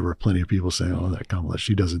probably there were plenty of people saying, "Oh, that Kamlesh,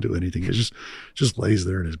 he doesn't do anything. He just lays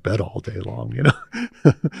there in his bed all day long."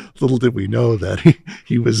 Little did we know that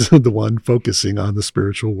he was the one focusing on the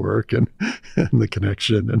spiritual work and the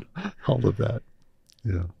connection and all of that.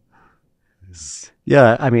 Yeah.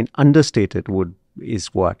 Yeah, I mean, understated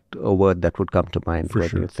is what a word that would come to mind when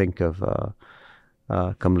sure. you think of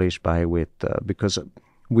Kamlesh Bhai because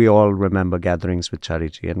we all remember gatherings with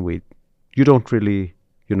Chariji, and you don't really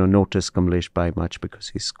notice Kamlesh Bhai much because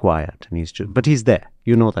he's quiet and but he's there.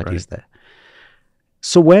 You know that he's there.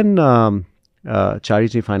 So when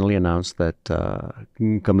Chariji finally announced that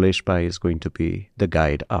Kamlesh Bhai is going to be the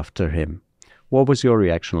guide after him, what was your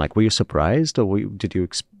reaction like? Were you surprised, or did you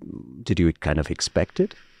kind of expect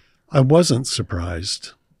it? I wasn't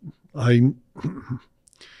surprised. I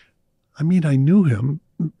knew him,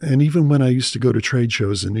 and even when I used to go to trade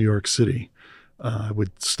shows in New York City, I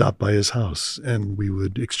would stop by his house and we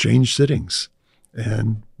would exchange sittings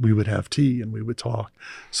and we would have tea and we would talk.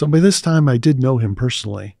 So by this time I did know him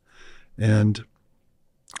personally, and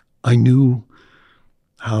I knew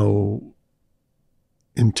how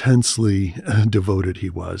intensely devoted he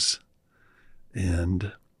was.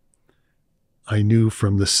 And I knew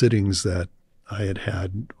from the sittings that I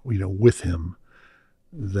had with him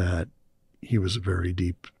that he was a very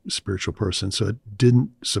deep spiritual person. So it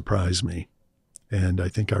didn't surprise me. And I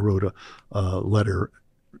think I wrote a letter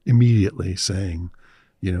immediately saying,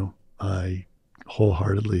 I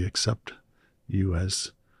wholeheartedly accept you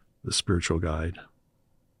as the spiritual guide.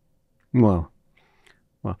 Wow.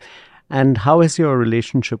 And how has your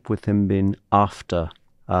relationship with him been after,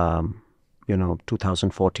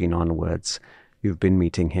 2014 onwards? You've been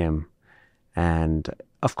meeting him. And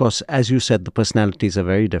of course, as you said, the personalities are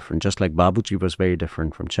very different. Just like Babuji was very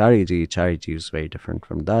different from Chariji, Chariji was very different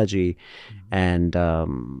from Daji. Mm-hmm. And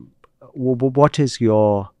what is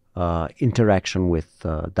your interaction with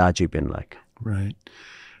Daji been like? Right.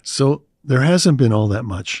 So there hasn't been all that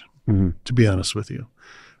much, mm-hmm. to be honest with you,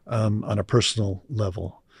 on a personal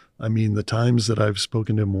level. I mean, the times that I've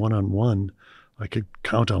spoken to him one-on-one, I could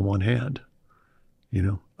count on one hand.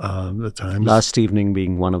 The times. Last evening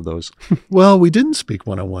being one of those. Well, we didn't speak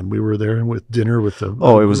one-on-one. We were there with dinner with it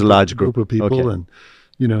was a large group of people. Okay. And,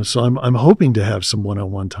 so I'm hoping to have some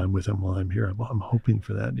one-on-one time with him while I'm here. I'm hoping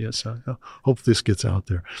for that. Yes. I hope this gets out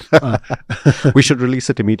there. We should release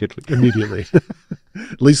it immediately. Immediately.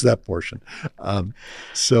 At least that portion.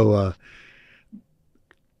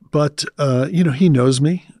 But he knows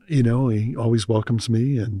me, he always welcomes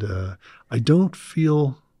me, and I don't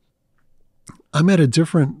feel I'm at a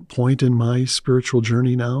different point in my spiritual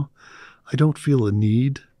journey now. I don't feel a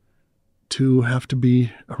need to have to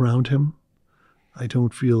be around him. I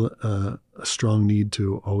don't feel a strong need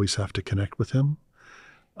to always have to connect with him.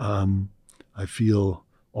 I feel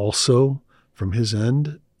also from his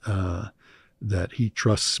end that he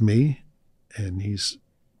trusts me, and he's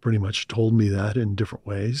pretty much told me that in different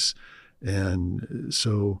ways. And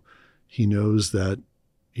so he knows that,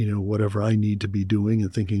 whatever I need to be doing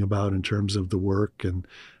and thinking about in terms of the work and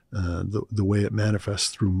the way it manifests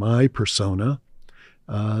through my persona,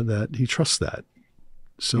 that he trusts that.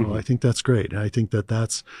 So I think that's great. And I think that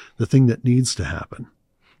that's the thing that needs to happen,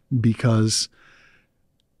 because,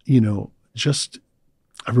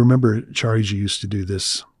 I remember Chariji used to do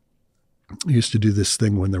this. He used to do this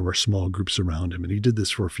thing when there were small groups around him, and he did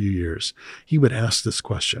this for a few years. He would ask this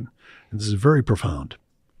question, and this is very profound.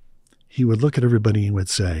 He would look at everybody and would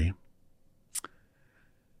say,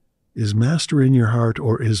 is Master in your heart,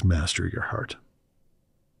 or is Master your heart?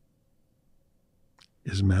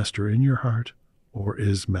 Is Master in your heart, or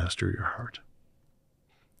is Master your heart?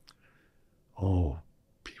 Oh,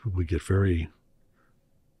 people would get very,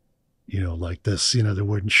 like this, they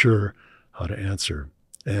weren't sure how to answer.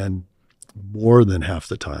 And more than half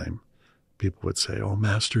the time, people would say, oh,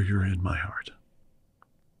 Master, you're in my heart.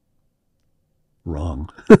 Wrong.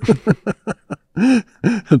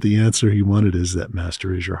 The answer he wanted is that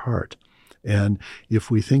Master is your heart. And if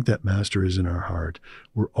we think that Master is in our heart,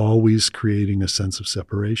 we're always creating a sense of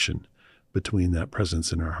separation between that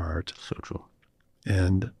presence in our heart. So true.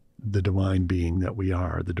 And the divine being that we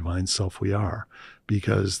are, the divine self we are,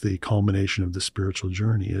 because the culmination of the spiritual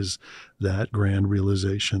journey is that grand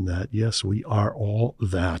realization that, yes, we are all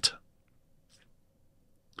that.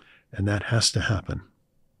 And that has to happen.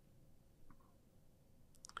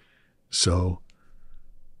 So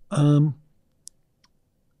I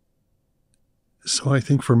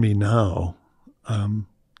think for me now, I'm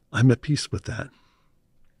at peace with that.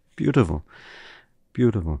 Beautiful.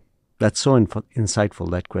 Beautiful. That's so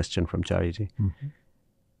insightful, that question from Chariji. Mm-hmm.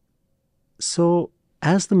 So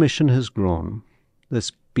as the mission has grown,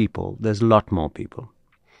 there's a lot more people.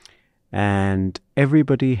 And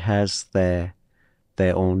everybody has their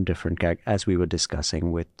own different, as we were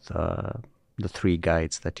discussing with the 3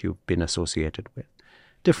 guides that you've been associated with.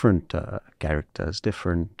 Different characters,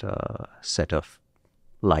 different set of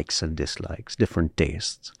likes and dislikes, different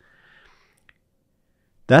tastes.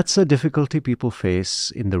 That's a difficulty people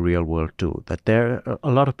face in the real world too, that a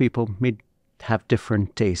lot of people may have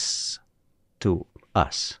different tastes to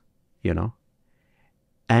us,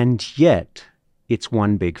 and yet it's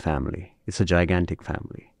one big family. It's a gigantic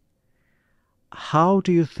family. How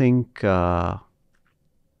do you think, how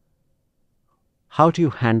do you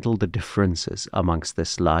handle the differences amongst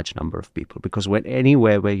this large number of people? Because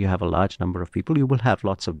anywhere where you have a large number of people, you will have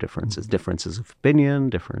lots of differences. Differences of opinion,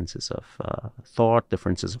 differences of thought,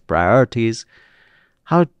 differences of priorities.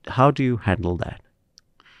 How do you handle that?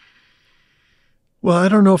 Well, I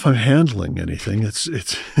don't know if I'm handling anything. It's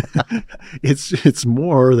it's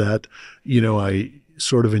more that, I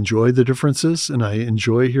sort of enjoy the differences, and I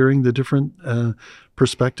enjoy hearing the different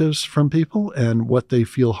perspectives from people and what they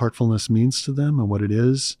feel heartfulness means to them and what it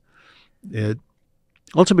is.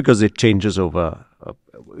 Also because it changes over.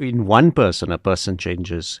 In one person, a person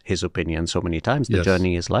changes his opinion so many times. The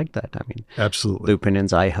journey is like that. I mean, absolutely. The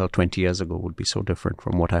opinions I held 20 years ago would be so different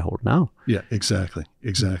from what I hold now. Yeah, exactly.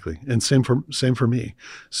 And same for me.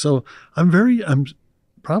 So I'm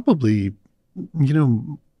probably,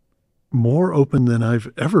 more open than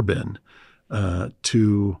I've ever been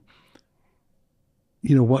to,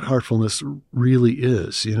 what heartfulness really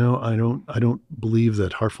is. I don't believe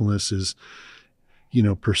that heartfulness is,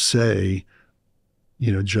 per se,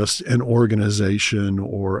 just an organization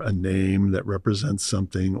or a name that represents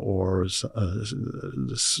something, or a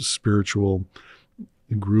spiritual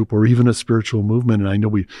group, or even a spiritual movement. And I know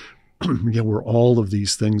we're all of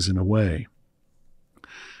these things in a way.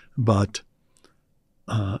 But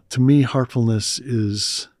to me, heartfulness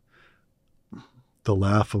is the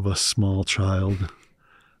laugh of a small child,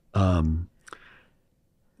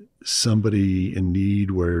 somebody in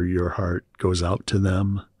need where your heart goes out to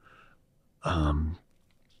them.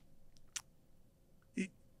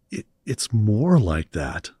 It's more like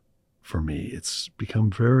that for me. It's become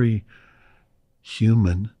very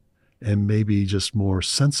human and maybe just more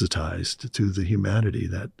sensitized to the humanity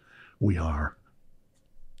that we are.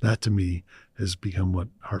 That to me has become what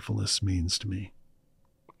heartfulness means to me.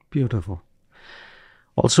 Beautiful.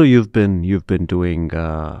 Also, you've been doing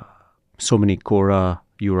so many Quora.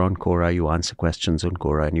 You're on Quora, you answer questions on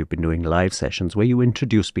Quora, and you've been doing live sessions where you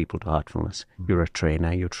introduce people to heartfulness. You're a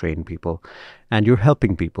trainer, you train people, and you're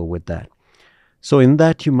helping people with that. So in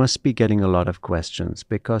that, you must be getting a lot of questions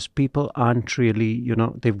because people aren't really,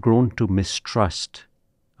 they've grown to mistrust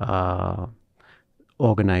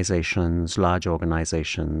organizations, large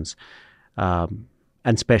organizations, and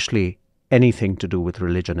especially anything to do with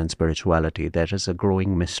religion and spirituality. There is a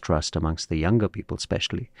growing mistrust amongst the younger people,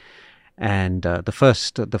 especially. And the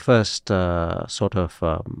first sort of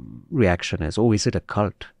reaction is, oh, is it a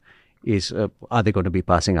cult? Are they going to be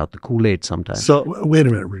passing out the Kool-Aid sometime? So wait a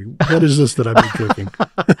minute, Rick. What is this that I've been drinking?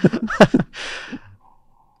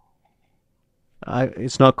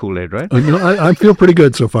 It's not Kool-Aid, right? I feel pretty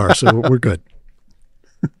good so far, so we're good.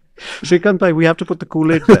 Shrikant Bhai, we have to put the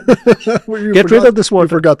Kool-Aid there. Get rid of this water. You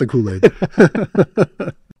forgot the Kool-Aid.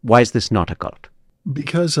 Why is this not a cult?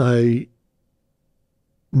 Because I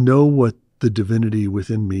know what the divinity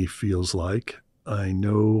within me feels like. I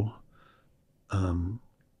know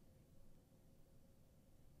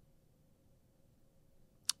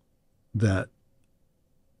that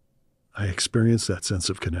I experience that sense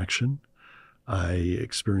of connection. I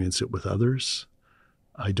experience it with others.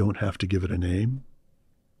 I don't have to give it a name.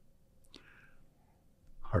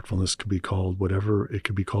 Heartfulness could be called whatever. It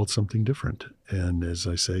could be called something different. And as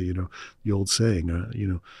I say, the old saying,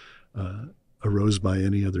 a rose by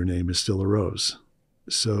any other name is still a rose.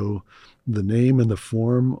 So the name and the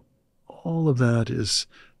form, all of that is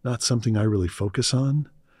not something I really focus on.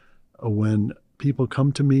 When people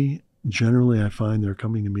come to me, generally I find they're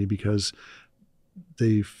coming to me because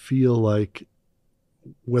they feel like,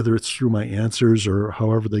 whether it's through my answers or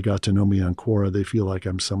however they got to know me on Quora, they feel like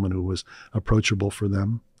I'm someone who was approachable for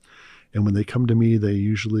them. And when they come to me, they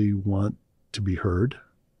usually want to be heard.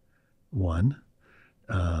 One,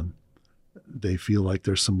 they feel like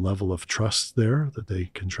there's some level of trust there, that they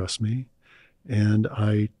can trust me. And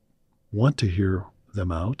I want to hear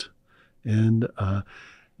them out. And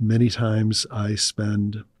many times I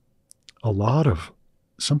spend a lot of,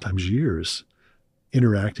 sometimes years,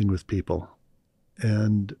 interacting with people.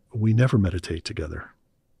 And we never meditate together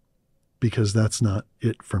because that's not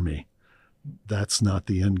it for me. That's not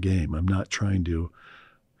the end game. I'm not trying to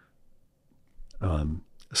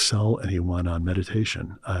sell anyone on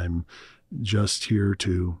meditation. I'm just here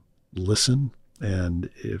to listen.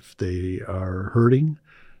 And if they are hurting,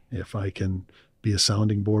 if I can be a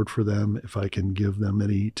sounding board for them, if I can give them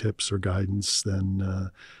any tips or guidance,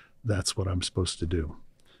 then that's what I'm supposed to do.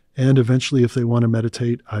 And eventually, if they want to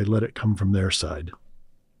meditate, I let it come from their side.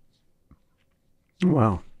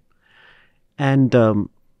 Wow. And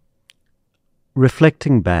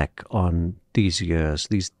reflecting back on these years,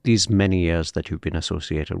 these many years that you've been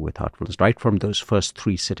associated with Heartfulness, right from those first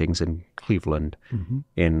 3 sittings in Cleveland,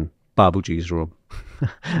 in Babuji's room,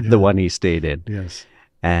 the one he stayed in. Yes.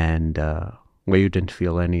 And where you didn't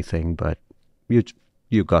feel anything, but you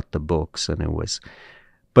got the books and it was...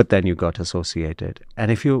 But then you got associated. And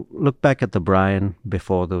if you look back at the Brian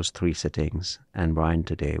before those 3 sittings and Brian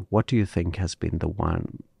today, what do you think has been the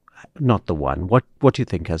one, not the one, what do you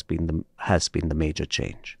think has been the major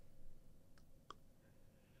change?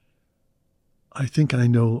 I think I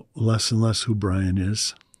know less and less who Brian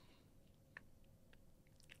is.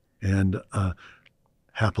 And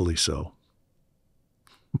happily so.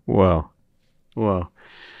 Wow.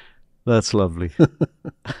 That's lovely.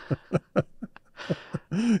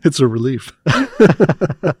 It's a relief.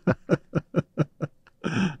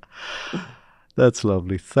 That's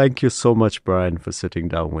lovely. Thank you so much, Brian, for sitting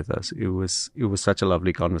down with us. It was such a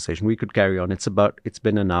lovely conversation. We could carry on. It's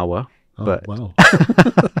been an hour. But wow.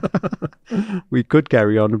 We could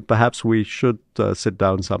carry on. Perhaps we should sit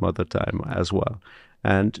down some other time as well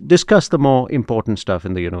and discuss the more important stuff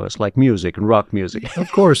in the universe, like music and rock music.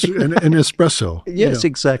 Of course, and espresso. Yes,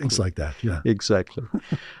 exactly. Things like that, yeah. Exactly.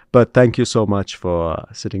 But thank you so much for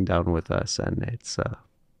sitting down with us, and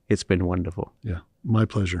it's been wonderful. Yeah, my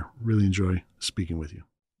pleasure. Really enjoy speaking with you.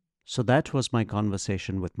 So that was my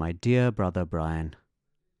conversation with my dear brother Brian.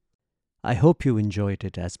 I hope you enjoyed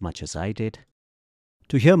it as much as I did.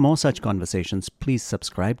 To hear more such conversations, please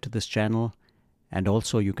subscribe to this channel. And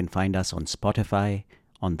also you can find us on Spotify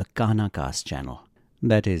on the KahnaCast channel.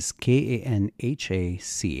 That is KANHACAST.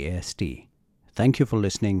 Thank you for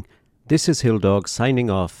listening. This is Hill Dog signing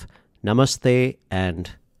off. Namaste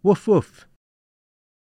and woof woof.